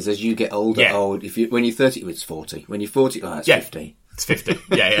middle-aged is as you get older. Yeah. Old. When you're 30, it's 40. When you're 40, it's 50. It's 50.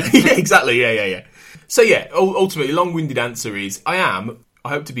 Yeah, exactly. Yeah. So yeah, ultimately, long-winded answer is I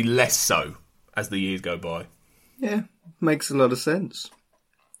hope to be less so as the years go by. Yeah, makes a lot of sense.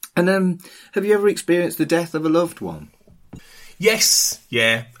 And have you ever experienced the death of a loved one? Yes,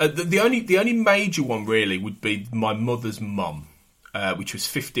 yeah. The only major one really would be my mother's mum, which was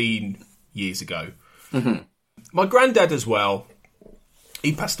 15 years ago. Mm-hmm. My granddad as well,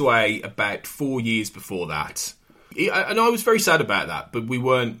 he passed away about 4 years before that. And I was very sad about that, but we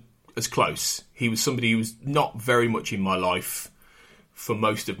weren't as close. He was somebody who was not very much in my life for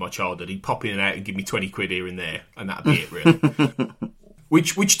most of my childhood. He'd pop in and out and give me 20 quid here and there, and that'd be it, really.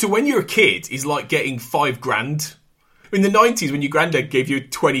 which to when you're a kid is like getting $5,000. In the 90s, when your granddad gave you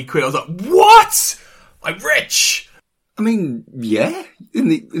 20 quid, I was like, what? I'm rich! I mean, yeah, in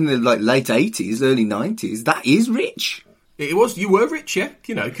the like late 80s, early 90s, that is rich. It was. You were rich, yeah.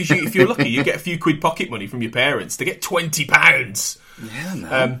 You know, because if you're lucky, you get a few quid pocket money from your parents. To get £20. Yeah,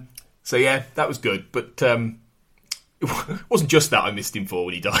 man. So yeah, that was good. But it wasn't just that I missed him for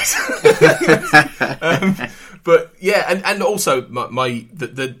when he died. But yeah, and also my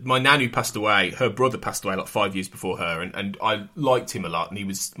nan who passed away, her brother passed away like 5 years before her, and I liked him a lot, and he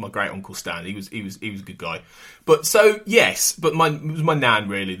was my great uncle Stan. He was a good guy. But so yes, but it was my nan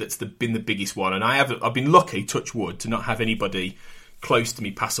really that's been the biggest one, and I've been lucky, touch wood, to not have anybody close to me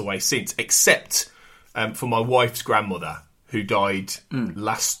pass away since, except for my wife's grandmother who died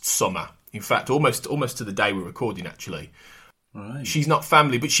last summer. In fact, almost to the day we're recording, actually. Right. She's not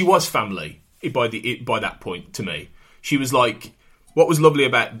family, but she was family by that point to me. She was like, what was lovely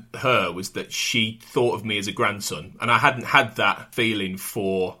about her was that she thought of me as a grandson, and I hadn't had that feeling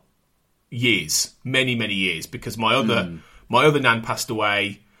for years, many years, because my other nan passed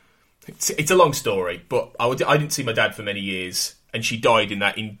away. It's a long story, but I didn't see my dad for many years, and she died in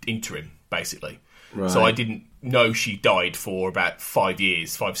that interim, basically. Right. So I didn't know she died for about 5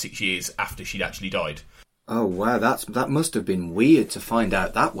 years, 5-6 years after she'd actually died. Oh wow, that must have been weird to find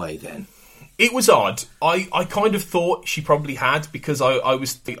out that way then. It was odd. I kind of thought she probably had, because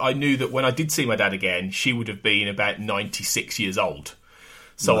I knew that when I did see my dad again, she would have been about 96 years old.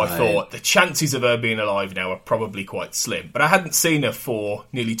 So Right. I thought the chances of her being alive now are probably quite slim. But I hadn't seen her for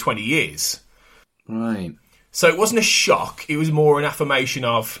nearly 20 years. Right. So it wasn't a shock. It was more an affirmation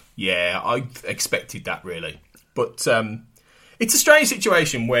of, yeah, I expected that, really. But it's a strange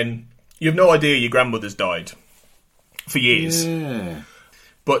situation when you have no idea your grandmother's died for years. Yeah.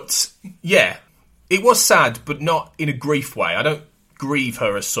 But, yeah, it was sad, but not in a grief way. I don't grieve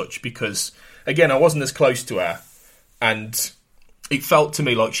her as such because, again, I wasn't as close to her. And it felt to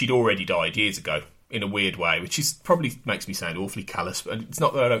me like she'd already died years ago in a weird way, which is probably makes me sound awfully callous. But it's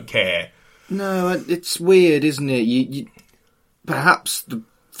not that I don't care. No, it's weird, isn't it? You perhaps the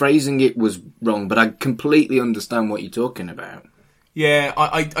phrasing it was wrong, but I completely understand what you're talking about. Yeah,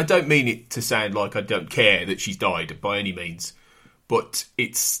 I don't mean it to sound like I don't care that she's died by any means. But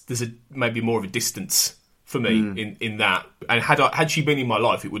there's maybe more of a distance for me in that. And had she been in my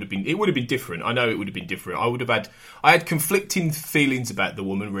life, it would have been different. I know it would have been different. I had conflicting feelings about the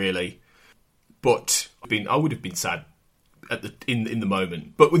woman, really, but I would have been sad in the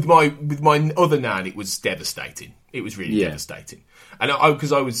moment. But with my other nan, it was devastating. It was really devastating. And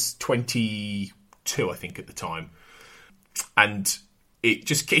because I was 22, I think, at the time, and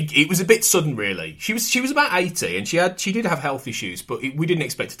it was a bit sudden, really. She was about 80, and she did have health issues, but we didn't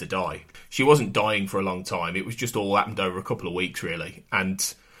expect her to die. She wasn't dying for a long time. It was just all happened over a couple of weeks, really,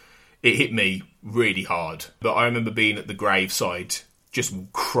 and it hit me really hard. But I remember being at the graveside, just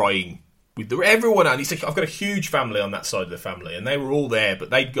crying with everyone. And I've got a huge family on that side of the family, and they were all there,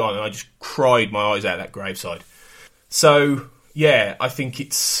 but they'd gone, and I just cried my eyes out at that graveside. So yeah, I think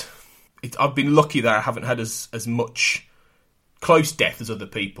I've been lucky that I haven't had as much close death as other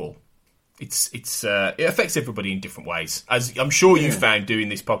people. It affects everybody in different ways, as I'm sure you found doing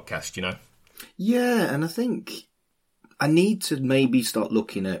this podcast, you know. Yeah, and I think I need to maybe start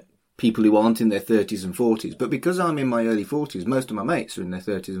looking at people who aren't in their 30s and 40s, but because I'm in my early 40s, most of my mates are in their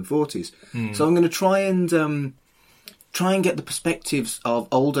 30s and 40s. So I'm going to try and get the perspectives of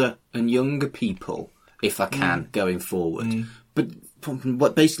older and younger people, if I can, going forward.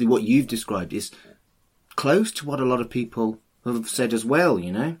 But basically what you've described is close to what a lot of people have said as well,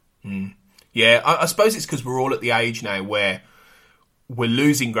 you know? Yeah, I suppose it's because we're all at the age now where we're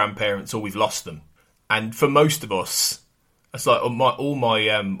losing grandparents or we've lost them. And for most of us, it's like all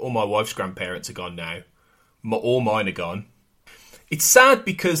my wife's grandparents are gone now. All mine are gone. It's sad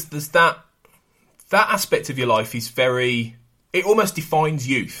because there's that aspect of your life is it almost defines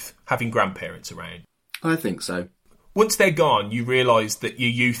youth, having grandparents around. I think so. Once they're gone, you realise that your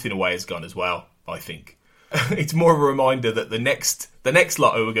youth in a way has gone as well, I think. It's more of a reminder that the next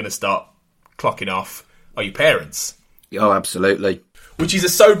lot who are going to start clocking off are your parents. Oh, absolutely. Which is a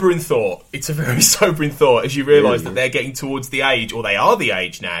sobering thought. It's a very sobering thought as you realise that they're getting towards the age, or they are the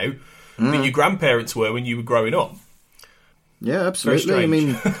age now, that your grandparents were when you were growing up. Yeah, absolutely. I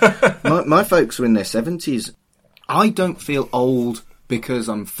mean, my folks are in their 70s. I don't feel old because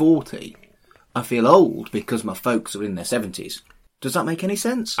I'm 40. I feel old because my folks are in their 70s. Does that make any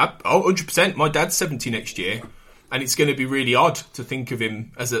sense? 100%. My dad's 70 next year, and it's going to be really odd to think of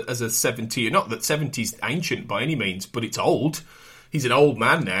him as a 70. Not that 70's ancient by any means, but it's old. He's an old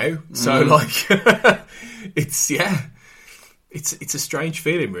man now, so it's a strange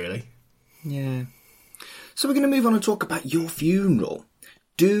feeling, really. Yeah. So we're going to move on and talk about your funeral.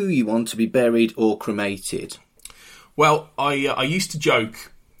 Do you want to be buried or cremated? Well, I used to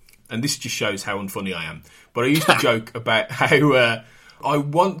joke, and this just shows how unfunny I am, but I used to joke about how I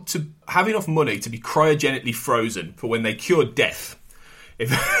want to have enough money to be cryogenically frozen for when they cure death.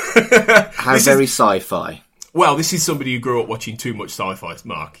 How very sci-fi. Well, this is somebody who grew up watching too much sci-fi,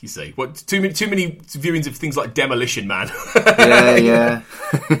 Mark, you see. Too many viewings of things like Demolition Man. Yeah.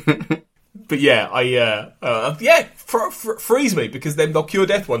 But yeah, freeze me, because then they'll cure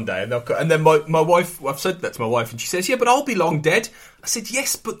death one day, and then my wife, I've said that to my wife, and she says, yeah, but I'll be long dead. I said,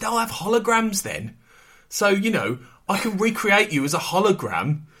 yes, but they'll have holograms then. So, you know, I can recreate you as a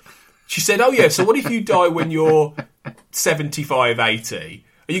hologram. She said, oh yeah, so what if you die when you're 75, 80?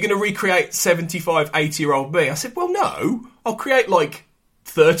 Are you going to recreate 75, 80-year-old me? I said, well, no. I'll create,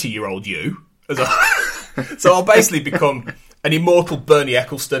 30-year-old you. So I'll basically become an immortal Bernie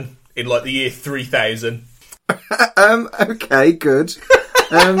Eccleston in, the year 3000. Okay, good.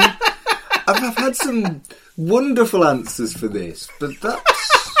 I've had some wonderful answers for this, but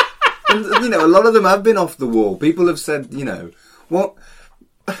that's... And, you know, a lot of them have been off the wall. People have said, you know, what...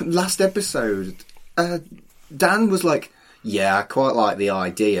 Last episode, Dan was like, yeah, I quite like the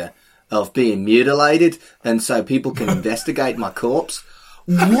idea of being mutilated, and so people can investigate my corpse.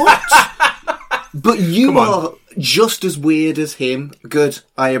 What? But you are just as weird as him. Good,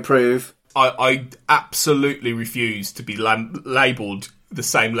 I approve. I absolutely refuse to be labelled the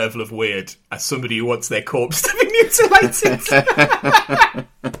same level of weird as somebody who wants their corpse to be mutilated.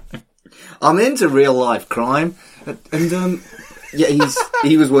 I'm into real life crime, and yeah,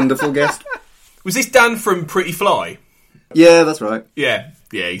 he was wonderful guest. Was this Dan from Pretty Fly? Yeah, that's right. Yeah,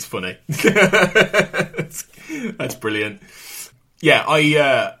 he's funny. That's brilliant. Yeah,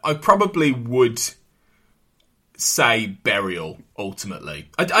 I probably would say burial, ultimately.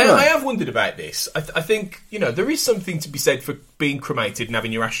 I have wondered about this. I think, you know, there is something to be said for being cremated and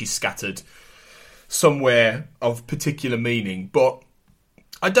having your ashes scattered somewhere of particular meaning, but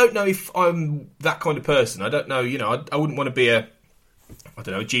I don't know if I'm that kind of person. I don't know, you know, I wouldn't want to be a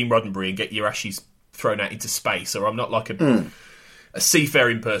Gene Roddenberry and get your ashes thrown out into space, or I'm not like a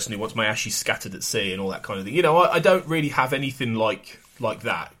seafaring person who wants my ashes scattered at sea and all that kind of thing. You know, I don't really have anything like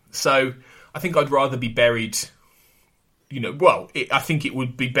that. So I think I'd rather be buried, you know, I think it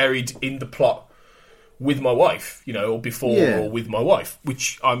would be buried in the plot with my wife, you know, or before or with my wife,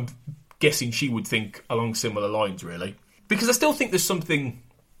 which I'm guessing she would think along similar lines, really. Because I still think there's something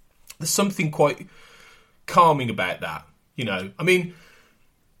quite calming about that, you know. I mean,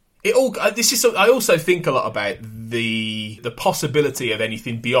 I also think a lot about the possibility of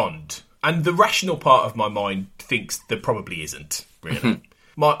anything beyond, and the rational part of my mind thinks there probably isn't, really.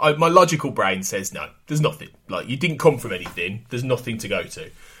 My logical brain says no, there's nothing. Like, you didn't come from anything, there's nothing to go to.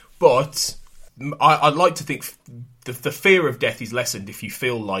 But I'd like to think the fear of death is lessened if you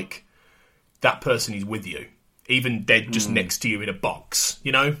feel like that person is with you, even dead just next to you in a box,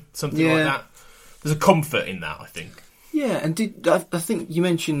 you know? Something like that. There's a comfort in that, I think. Yeah, and I think you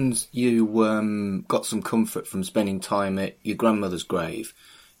mentioned you got some comfort from spending time at your grandmother's grave.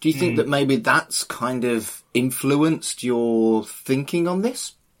 Do you think that maybe that's kind of influenced your thinking on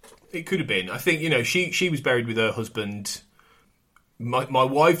this? It could have been. I think, you know, she was buried with her husband. My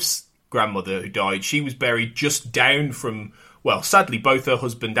wife's grandmother who died, she was buried just down from, well, sadly, both her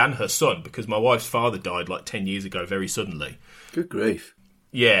husband and her son, because my wife's father died like 10 years ago very suddenly. Good grief.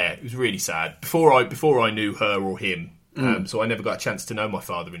 Yeah, it was really sad. Before I knew her or him, so I never got a chance to know my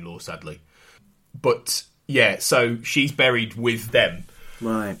father-in-law, sadly. But yeah, so she's buried with them,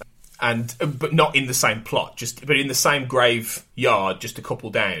 right? And but not in the same plot, but in the same graveyard, just a couple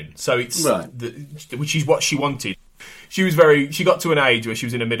down. So it's right. Which is what she wanted. She got to an age where she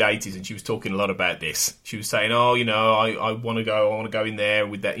was in her mid-80s and she was talking a lot about this. She was saying, "Oh, you know, I want to go in there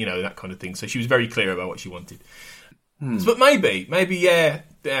with that, you know, that kind of thing." So she was very clear about what she wanted. But maybe, yeah.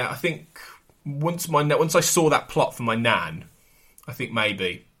 I think once I saw that plot for my nan, I think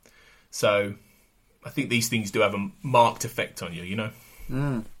maybe. So I think these things do have a marked effect on you, you know.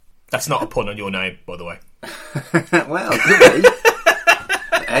 That's not a pun on your name, by the way. Well, could be.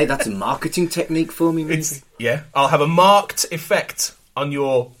 Hey, that's a marketing technique for me, maybe. Yeah, I'll have a marked effect on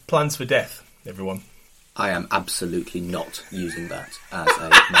your plans for death, everyone. I am absolutely not using that as a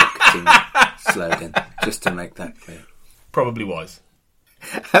marketing slogan, just to make that clear. Probably wise.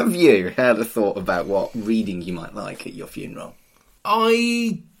 Have you had a thought about what reading you might like at your funeral?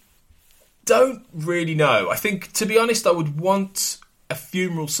 I don't really know. I think, to be honest, I would want a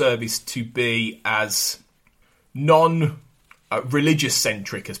funeral service to be as non-religious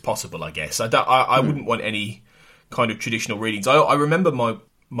centric as possible, I guess. I wouldn't want any kind of traditional readings. I remember my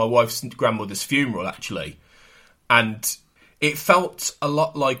wife's grandmother's funeral, actually, and it felt a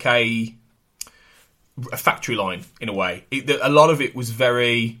lot like a factory line, in a way. A lot of it was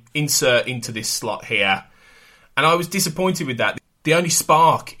very insert into this slot here, and I was disappointed with that. The only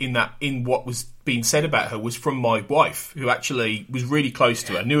spark in what was being said about her was from my wife, who actually was really close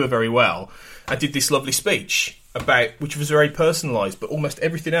to her, knew her very well, and did this lovely speech which was very personalised, but almost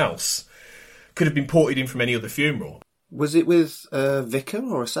everything else could have been ported in from any other funeral. Was it with a vicar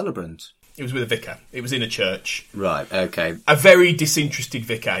or a celebrant? It was with a vicar. It was in a church. Right, okay. A very disinterested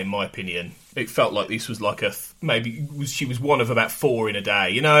vicar, in my opinion. It felt like this was like she was one of about 4 in a day.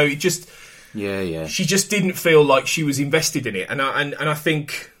 You know, it just... Yeah. She just didn't feel like she was invested in it. And I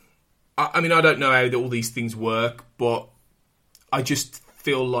think... I mean, I don't know how all these things work, but I just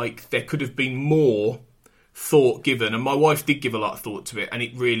feel like there could have been more thought given. And my wife did give a lot of thought to it, and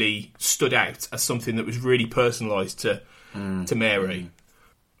it really stood out as something that was really personalised to Mary.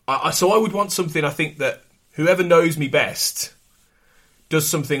 So I would want something, I think, that whoever knows me best does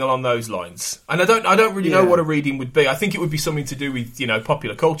something along those lines. And I don't really know what a reading would be. I think it would be something to do with,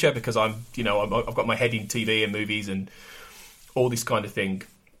 popular culture, because I've got my head in TV and movies and all this kind of thing.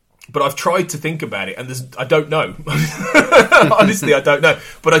 But I've tried to think about it, and I don't know. Honestly, I don't know.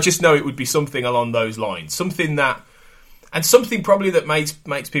 But I just know it would be something along those lines. Something probably that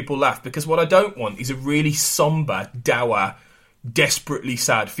makes people laugh, because what I don't want is a really somber, dour, desperately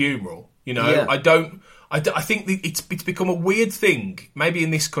sad funeral. I think it's become a weird thing, maybe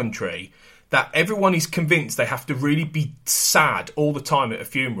in this country, that everyone is convinced they have to really be sad all the time at a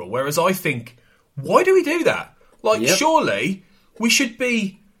funeral. Whereas I think, why do we do that? Surely we should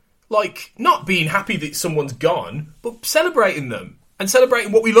be, not being happy that someone's gone, but celebrating them and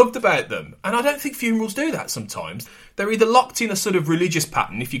celebrating what we loved about them. And I don't think funerals do that sometimes. They're either locked in a sort of religious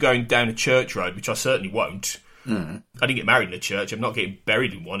pattern, if you're going down a church road, which I certainly won't. I didn't get married in a church. I'm not getting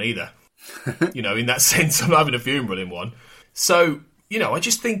buried in one either. In that sense, I'm not having a funeral in one. So, I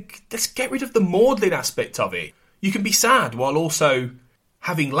just think, let's get rid of the maudlin aspect of it. You can be sad while also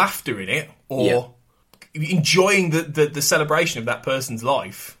having laughter in it, or enjoying the celebration of that person's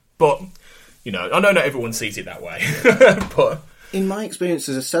life. But, I know not everyone sees it that way. But in my experience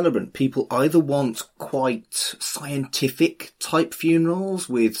as a celebrant, people either want quite scientific type funerals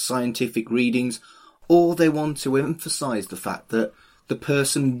with scientific readings, or they want to emphasise the fact that the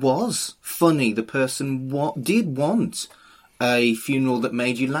person was funny, the person did want a funeral that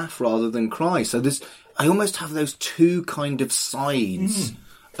made you laugh rather than cry. So I almost have those two kind of sides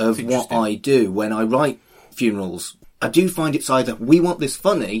of what I do when I write funerals. I do find it's either we want this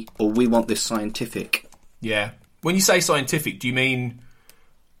funny or we want this scientific. Yeah. When you say scientific, do you mean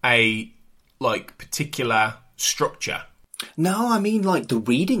a particular structure? No, I mean the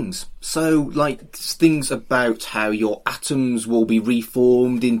readings. So things about how your atoms will be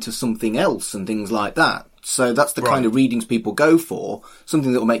reformed into something else and things like that. So that's the kind of readings people go for.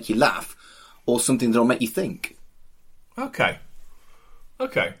 Something that will make you laugh or something that will make you think. Okay. Oh,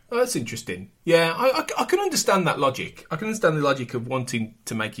 that's interesting. Yeah, I can understand that logic. I can understand the logic of wanting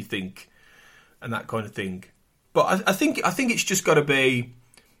to make you think and that kind of thing. But I think it's just got to be,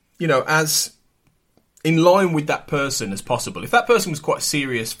 as in line with that person as possible. If that person was quite a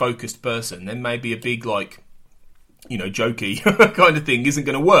serious, focused person, then maybe a big, jokey kind of thing isn't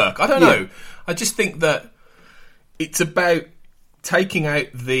going to work. I don't know. I just think that it's about taking out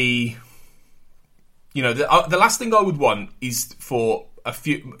the last thing I would want is for a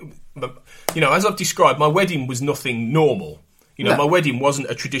few, as I've described, my wedding was nothing normal. My wedding wasn't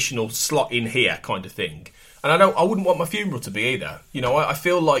a traditional slot in here kind of thing. And I wouldn't want my funeral to be either. I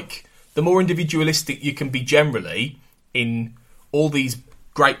feel like the more individualistic you can be generally in all these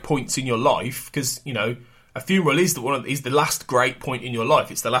great points in your life, because, a funeral is the last great point in your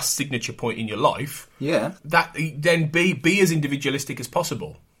life. It's the last signature point in your life. Yeah. That then be as individualistic as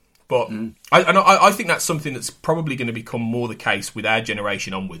possible. But I think that's something that's probably going to become more the case with our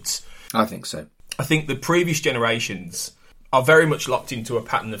generation onwards. I think so. I think the previous generations are very much locked into a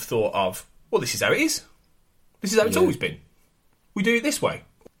pattern of thought of, well, this is how it is. This is how it's always been. We do it this way.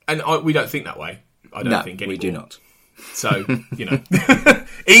 And we don't think that way. I don't think anymore. We do not. So,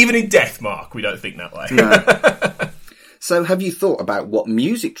 even in death, Mark, we don't think that way. No. So have you thought about what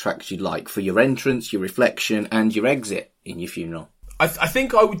music tracks you'd like for your entrance, your reflection, and your exit in your funeral? I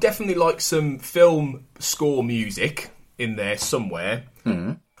think I would definitely like some film score music in there somewhere.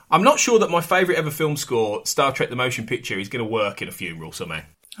 Mm. I'm not sure that my favourite ever film score, Star Trek The Motion Picture, is going to work in a funeral somehow.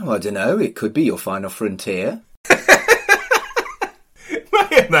 Oh, I don't know. It could be Your Final Frontier.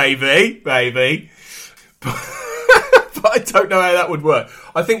 Maybe. But I don't know how that would work.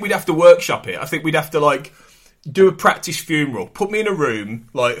 I think we'd have to workshop it. I think we'd have to, do a practice funeral. Put me in a room,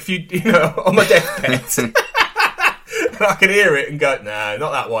 a few, on my deathbed. And I can hear it and go, no,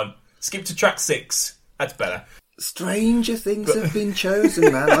 not that one. Skip to track 6. That's better. Stranger things have been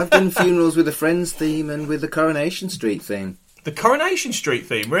chosen, man. I've done funerals with a Friends theme and with the Coronation Street theme. The Coronation Street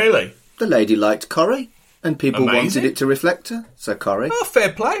theme, really? The lady liked Corrie, and people wanted it to reflect her, so Corrie. Oh,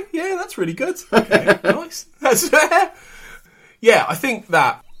 fair play. Yeah, that's really good. Okay, nice. That's fair. Yeah, I think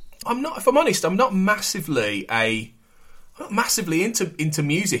that if I'm honest, I'm not massively into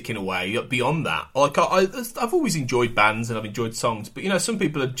music in a way beyond that. I've always enjoyed bands and I've enjoyed songs, but some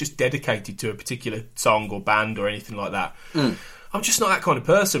people are just dedicated to a particular song or band or anything like that. I'm just not that kind of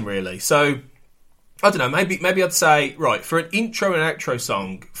person, really. So I don't know. Maybe I'd say, right, for an intro and outro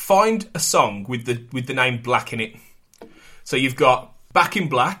song, find a song with the name Black in it. So you've got Back in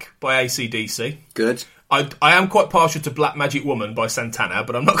Black by AC/DC. Good. I am quite partial to Black Magic Woman by Santana,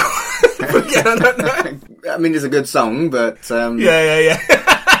 but I'm not quite... yeah, I don't know. I mean, it's a good song, but... Yeah.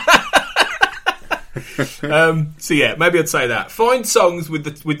 So yeah, maybe I'd say that. Find songs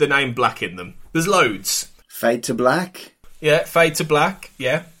with the name Black in them. There's loads. Fade to Black. Yeah, Fade to Black.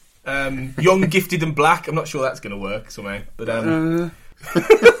 Yeah. Young, Gifted and Black. I'm not sure that's going to work somehow. But Okay.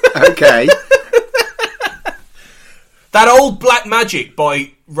 That Old Black Magic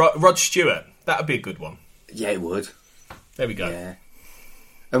by Rod Stewart. That would be a good one. Yeah, it would. There we go. Yeah.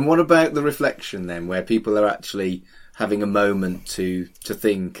 And what about the reflection then, where people are actually having a moment to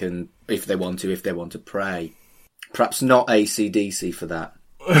think, and if they want to pray? Perhaps not AC/DC for that.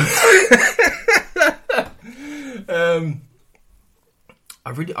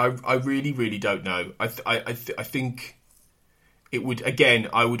 I really don't know. I think it would, again,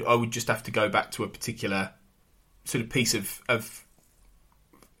 I would just have to go back to a particular sort of piece of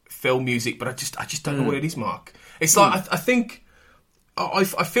film music, but I just don't know what it is, Mark. It's like I think I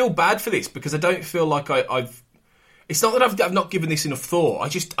feel bad for this because I don't feel like I've. It's not that I've not given this enough thought. I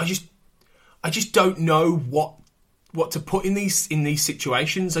just don't know what to put in these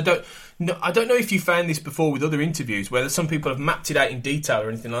situations. I don't know if you found this before with other interviews, whether some people have mapped it out in detail or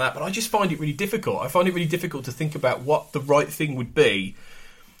anything like that. But I just find it really difficult. I find it really difficult to think about what the right thing would be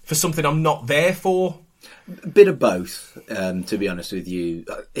for something I'm not there for. A bit of both, to be honest with you.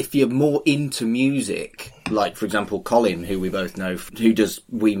 If you're more into music, like, for example, Colin, who we both know, who does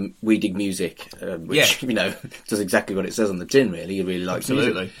We Dig Music, which, does exactly what it says on the tin, really. He really likes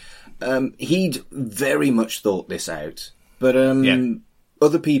music. He'd very much thought this out. But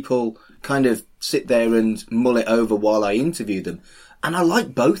other people kind of sit there and mull it over while I interview them. And I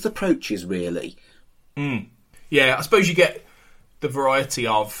like both approaches, really. Yeah, I suppose you get the variety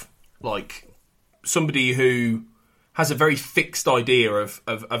of, like, somebody who has a very fixed idea of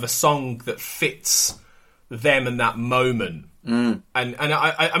a song that fits them and that moment. And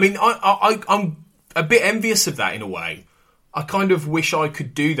I mean, I'm a bit envious of that in a way. I kind of wish I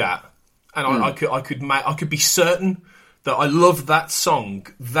could do that, and I could be certain that I love that song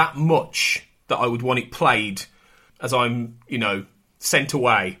that much that I would want it played as I'm, sent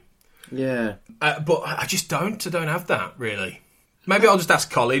away. Yeah. But I just don't. I don't have that, really. Maybe I'll just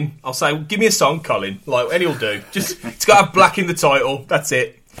ask Colin. I'll say, give me a song, Colin. Like, any will do. Just, it's got to have Black in the title. That's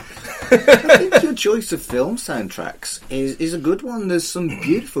it. I think your choice of film soundtracks is a good one. There's some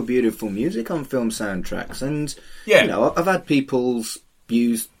beautiful, beautiful music on film soundtracks. And, I've had people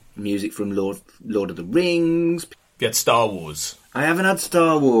use music from Lord of the Rings. You had Star Wars. I haven't had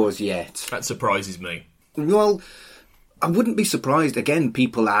Star Wars yet. That surprises me. Well, I wouldn't be surprised, again,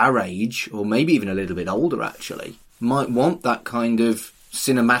 people our age, or maybe even a little bit older, actually, might want that kind of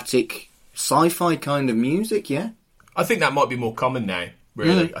cinematic, sci-fi kind of music, yeah? I think that might be more common now,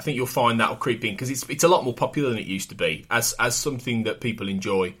 really. I think you'll find that'll creep in, because it's a lot more popular than it used to be, as something that people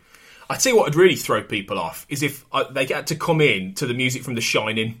enjoy. I'd say what would really throw people off is if they had to come in to the music from The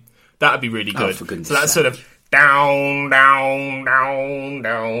Shining. That would be really good. Oh, for goodness so that's sake. Sort of down, down, down,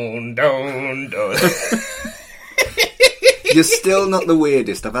 down, down, down. You're still not the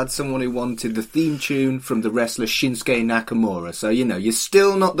weirdest. I've had someone who wanted the theme tune from the wrestler Shinsuke Nakamura, so you're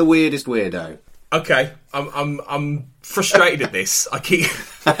still not the weirdest weirdo. Okay, I'm frustrated at this. I keep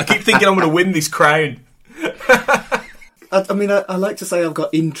thinking I'm going to win this crown. I mean, I like to say I've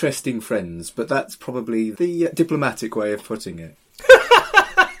got interesting friends, but that's probably the diplomatic way of putting it.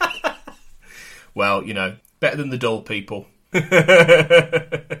 Well, better than the dull people.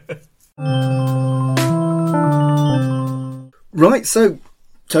 Right, so,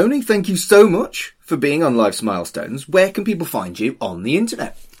 Tony, thank you so much for being on Life's Milestones. Where can people find you on the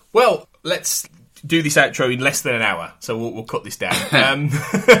internet? Well, let's do this outro in less than an hour, so we'll cut this down.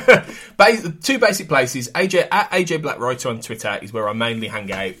 Two basic places. At AJ Black Writer on Twitter is where I mainly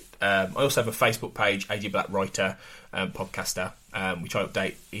hang out. I also have a Facebook page, AJ Black Writer Podcaster, which I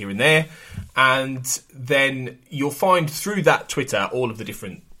update here and there. And then you'll find through that Twitter all of the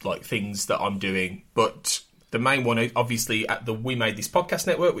different things that I'm doing. But the main one is obviously at the We Made This Podcast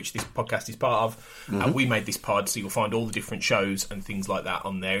Network, which this podcast is part of. We Made This Pod, so you'll find all the different shows and things like that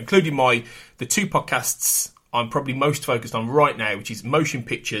on there, including the two podcasts I'm probably most focused on right now, which is Motion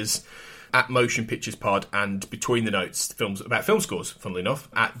Pictures at Motion Pictures Pod, and Between the Notes, films about film scores, funnily enough,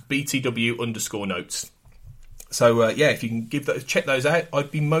 at BTW_notes. So if you can check those out,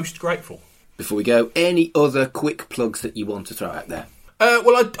 I'd be most grateful. Before we go, any other quick plugs that you want to throw out there?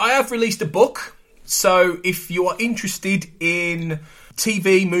 Well, I have released a book. So if you are interested in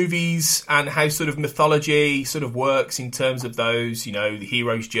TV, movies, and how sort of mythology sort of works in terms of those, the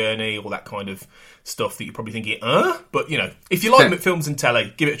hero's journey, all that kind of stuff that you're probably thinking, But, if you like films and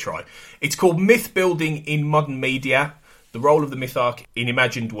telly, give it a try. It's called Myth Building in Modern Media, The Role of the Myth Arc in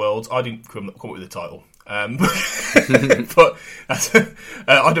Imagined Worlds. I didn't come up with the title. But I'd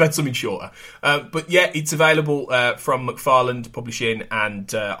have had something shorter. But yeah, it's available from McFarland Publishing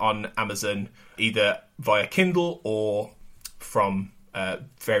and on Amazon, either via Kindle or from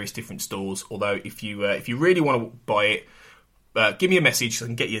various different stores. Although if you really want to buy it, give me a message so I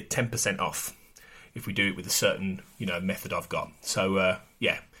can get you 10% off if we do it with a certain method I've got. So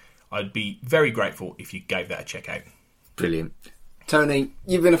yeah, I'd be very grateful if you gave that a check out. Brilliant. Tony,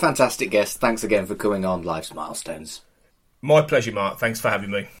 you've been a fantastic guest. Thanks again for coming on Life's Milestones. My pleasure, Mark. Thanks for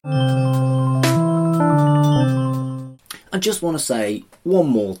having me. I just want to say one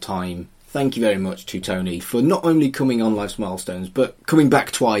more time, thank you very much to Tony for not only coming on Life's Milestones, but coming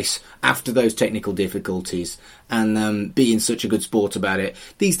back twice after those technical difficulties and being such a good sport about it.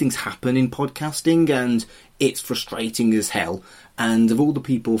 These things happen in podcasting and it's frustrating as hell. And of all the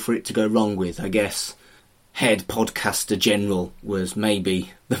people for it to go wrong with, I guess head podcaster general was maybe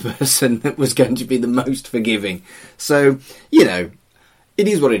the person that was going to be the most forgiving. So, it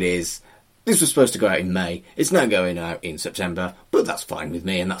is what it is. This was supposed to go out in May. It's now going out in September, but that's fine with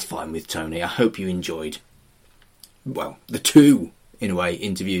me and that's fine with Tony. I hope you enjoyed, the two, in a way,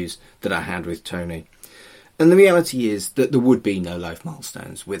 interviews that I had with Tony. And the reality is that there would be no Life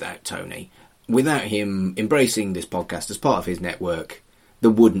Milestones without Tony. Without him embracing this podcast as part of his network,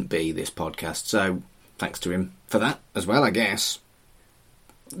 there wouldn't be this podcast. So thanks to him for that as well, I guess.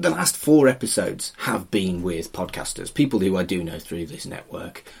 The last 4 episodes have been with podcasters, people who I do know through this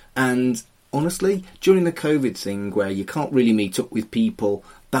network. And honestly, during the COVID thing where you can't really meet up with people,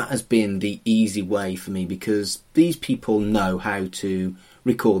 that has been the easy way for me because these people know how to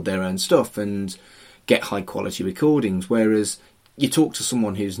record their own stuff and get high quality recordings. Whereas you talk to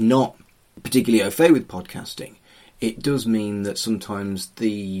someone who's not particularly au fait with podcasting, it does mean that sometimes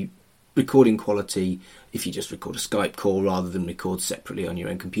the recording quality, if you just record a Skype call rather than record separately on your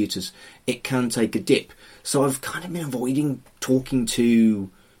own computers, it can take a dip. So I've kind of been avoiding talking to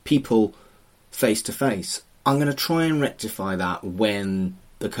people face to face. I'm going to try and rectify that when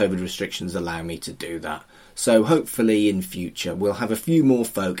the COVID restrictions allow me to do that. So hopefully in future we'll have a few more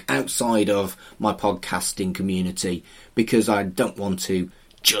folk outside of my podcasting community, because I don't want to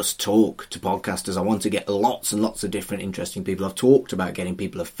just talk to podcasters. I want to get lots and lots of different interesting people. I've talked about getting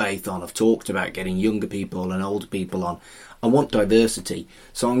people of faith on. I've talked about getting younger people and older people on. I want diversity.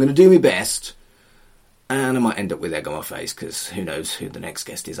 So I'm going to do my best. And I might end up with egg on my face because who knows who the next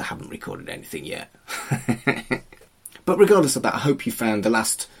guest is. I haven't recorded anything yet. But regardless of that, I hope you found the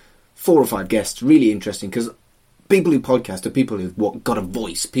last 4 or 5 guests really interesting, because people who podcast are people who've got a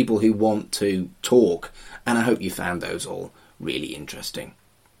voice, people who want to talk. And I hope you found those all really interesting.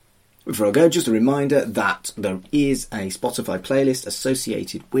 Before I go, just a reminder that there is a Spotify playlist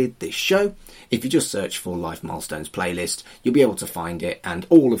associated with this show. If you just search for Life Milestones playlist, you'll be able to find it, and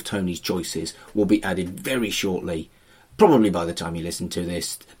all of Tony's choices will be added very shortly. Probably by the time you listen to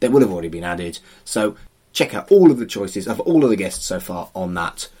this, they will have already been added. So check out all of the choices of all of the guests so far on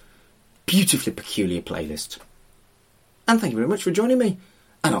that beautifully peculiar playlist. And thank you very much for joining me,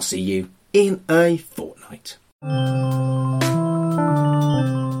 and I'll see you in a fortnight.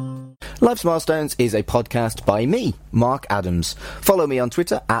 Life's Milestones is a podcast by me, Mark Adams. Follow me on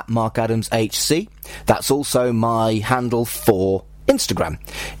Twitter at MarkAdamsHC. That's also my handle for Instagram.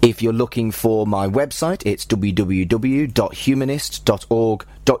 If you're looking for my website, it's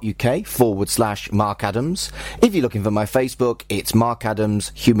www.humanist.org.uk/Mark Adams. If you're looking for my Facebook, it's Mark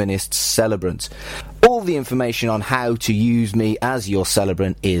Adams Humanist Celebrant. All the information on how to use me as your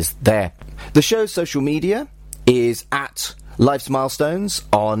celebrant is there. The show's social media is at Life's Milestones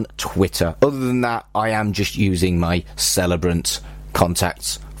on Twitter. Other than that, I am just using my celebrant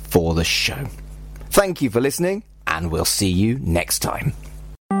contacts for the show. Thank you for listening, and we'll see you next time.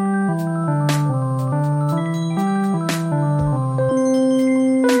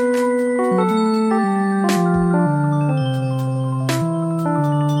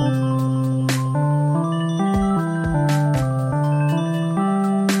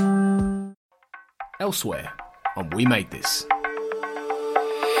 Elsewhere on We Made This.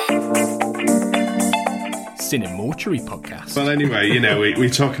 Cinemortuary podcast. Well, anyway, we're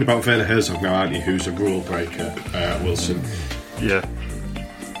talking about Werner Herzog now, aren't you? Who's a rule breaker, Wilson. Yeah.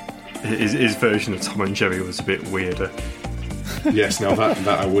 His version of Tom and Jerry was a bit weirder. Yes, now that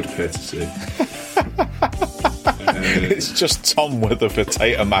I would pay to see. It's just Tom with a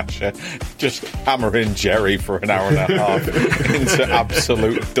potato masher, just hammering Jerry for an hour and a half into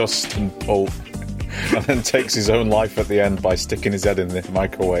absolute dust and pulp, and then takes his own life at the end by sticking his head in the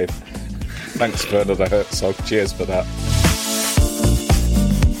microwave. Thanks, Werner Herzog. Cheers for that.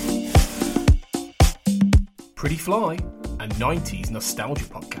 Pretty Fly a 90s nostalgia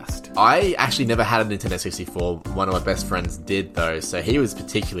podcast. I actually never had a Nintendo 64. One of my best friends did, though, so he was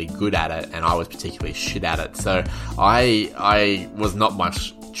particularly good at it, and I was particularly shit at it. So I was not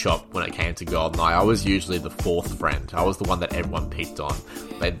much chop when it came to GoldenEye. I was usually the fourth friend. I was the one that everyone picked on.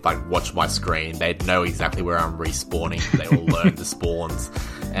 They'd like watch my screen. They'd know exactly where I'm respawning. They all learned the spawns,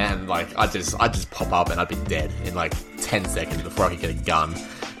 and like I just pop up and I'd be dead in like 10 seconds before I could get a gun.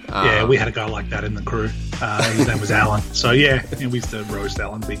 Yeah, we had a guy like that in the crew. His name was Alan. So yeah, we used to roast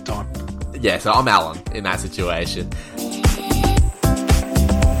Alan big time. Yeah, so I'm Alan in that situation.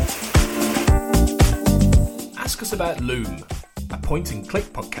 Ask us about Loom, a point-and-click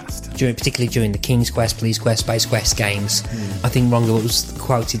podcast. Particularly during the King's Quest, Police Quest, Space Quest games. I think Rongo was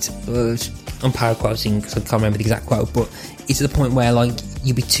quoted, I'm paraphrasing because I can't remember the exact quote, but it's to the point where like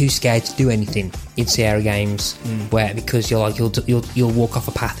you'd be too scared to do anything in Sierra games, where because you're like you'll walk off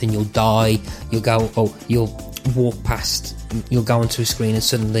a path and you'll die. You'll walk past, you'll go onto a screen and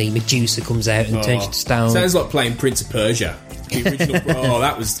suddenly Medusa comes out and turns you to stone. Sounds like playing Prince of Persia. The original.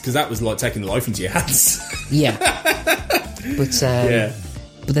 That was like taking life into your hands. Yeah.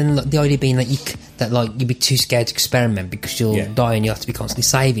 But then the idea being that you'd be too scared to experiment because you'll die and you have to be constantly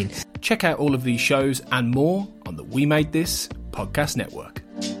saving. Check out all of these shows and more on the We Made This podcast network.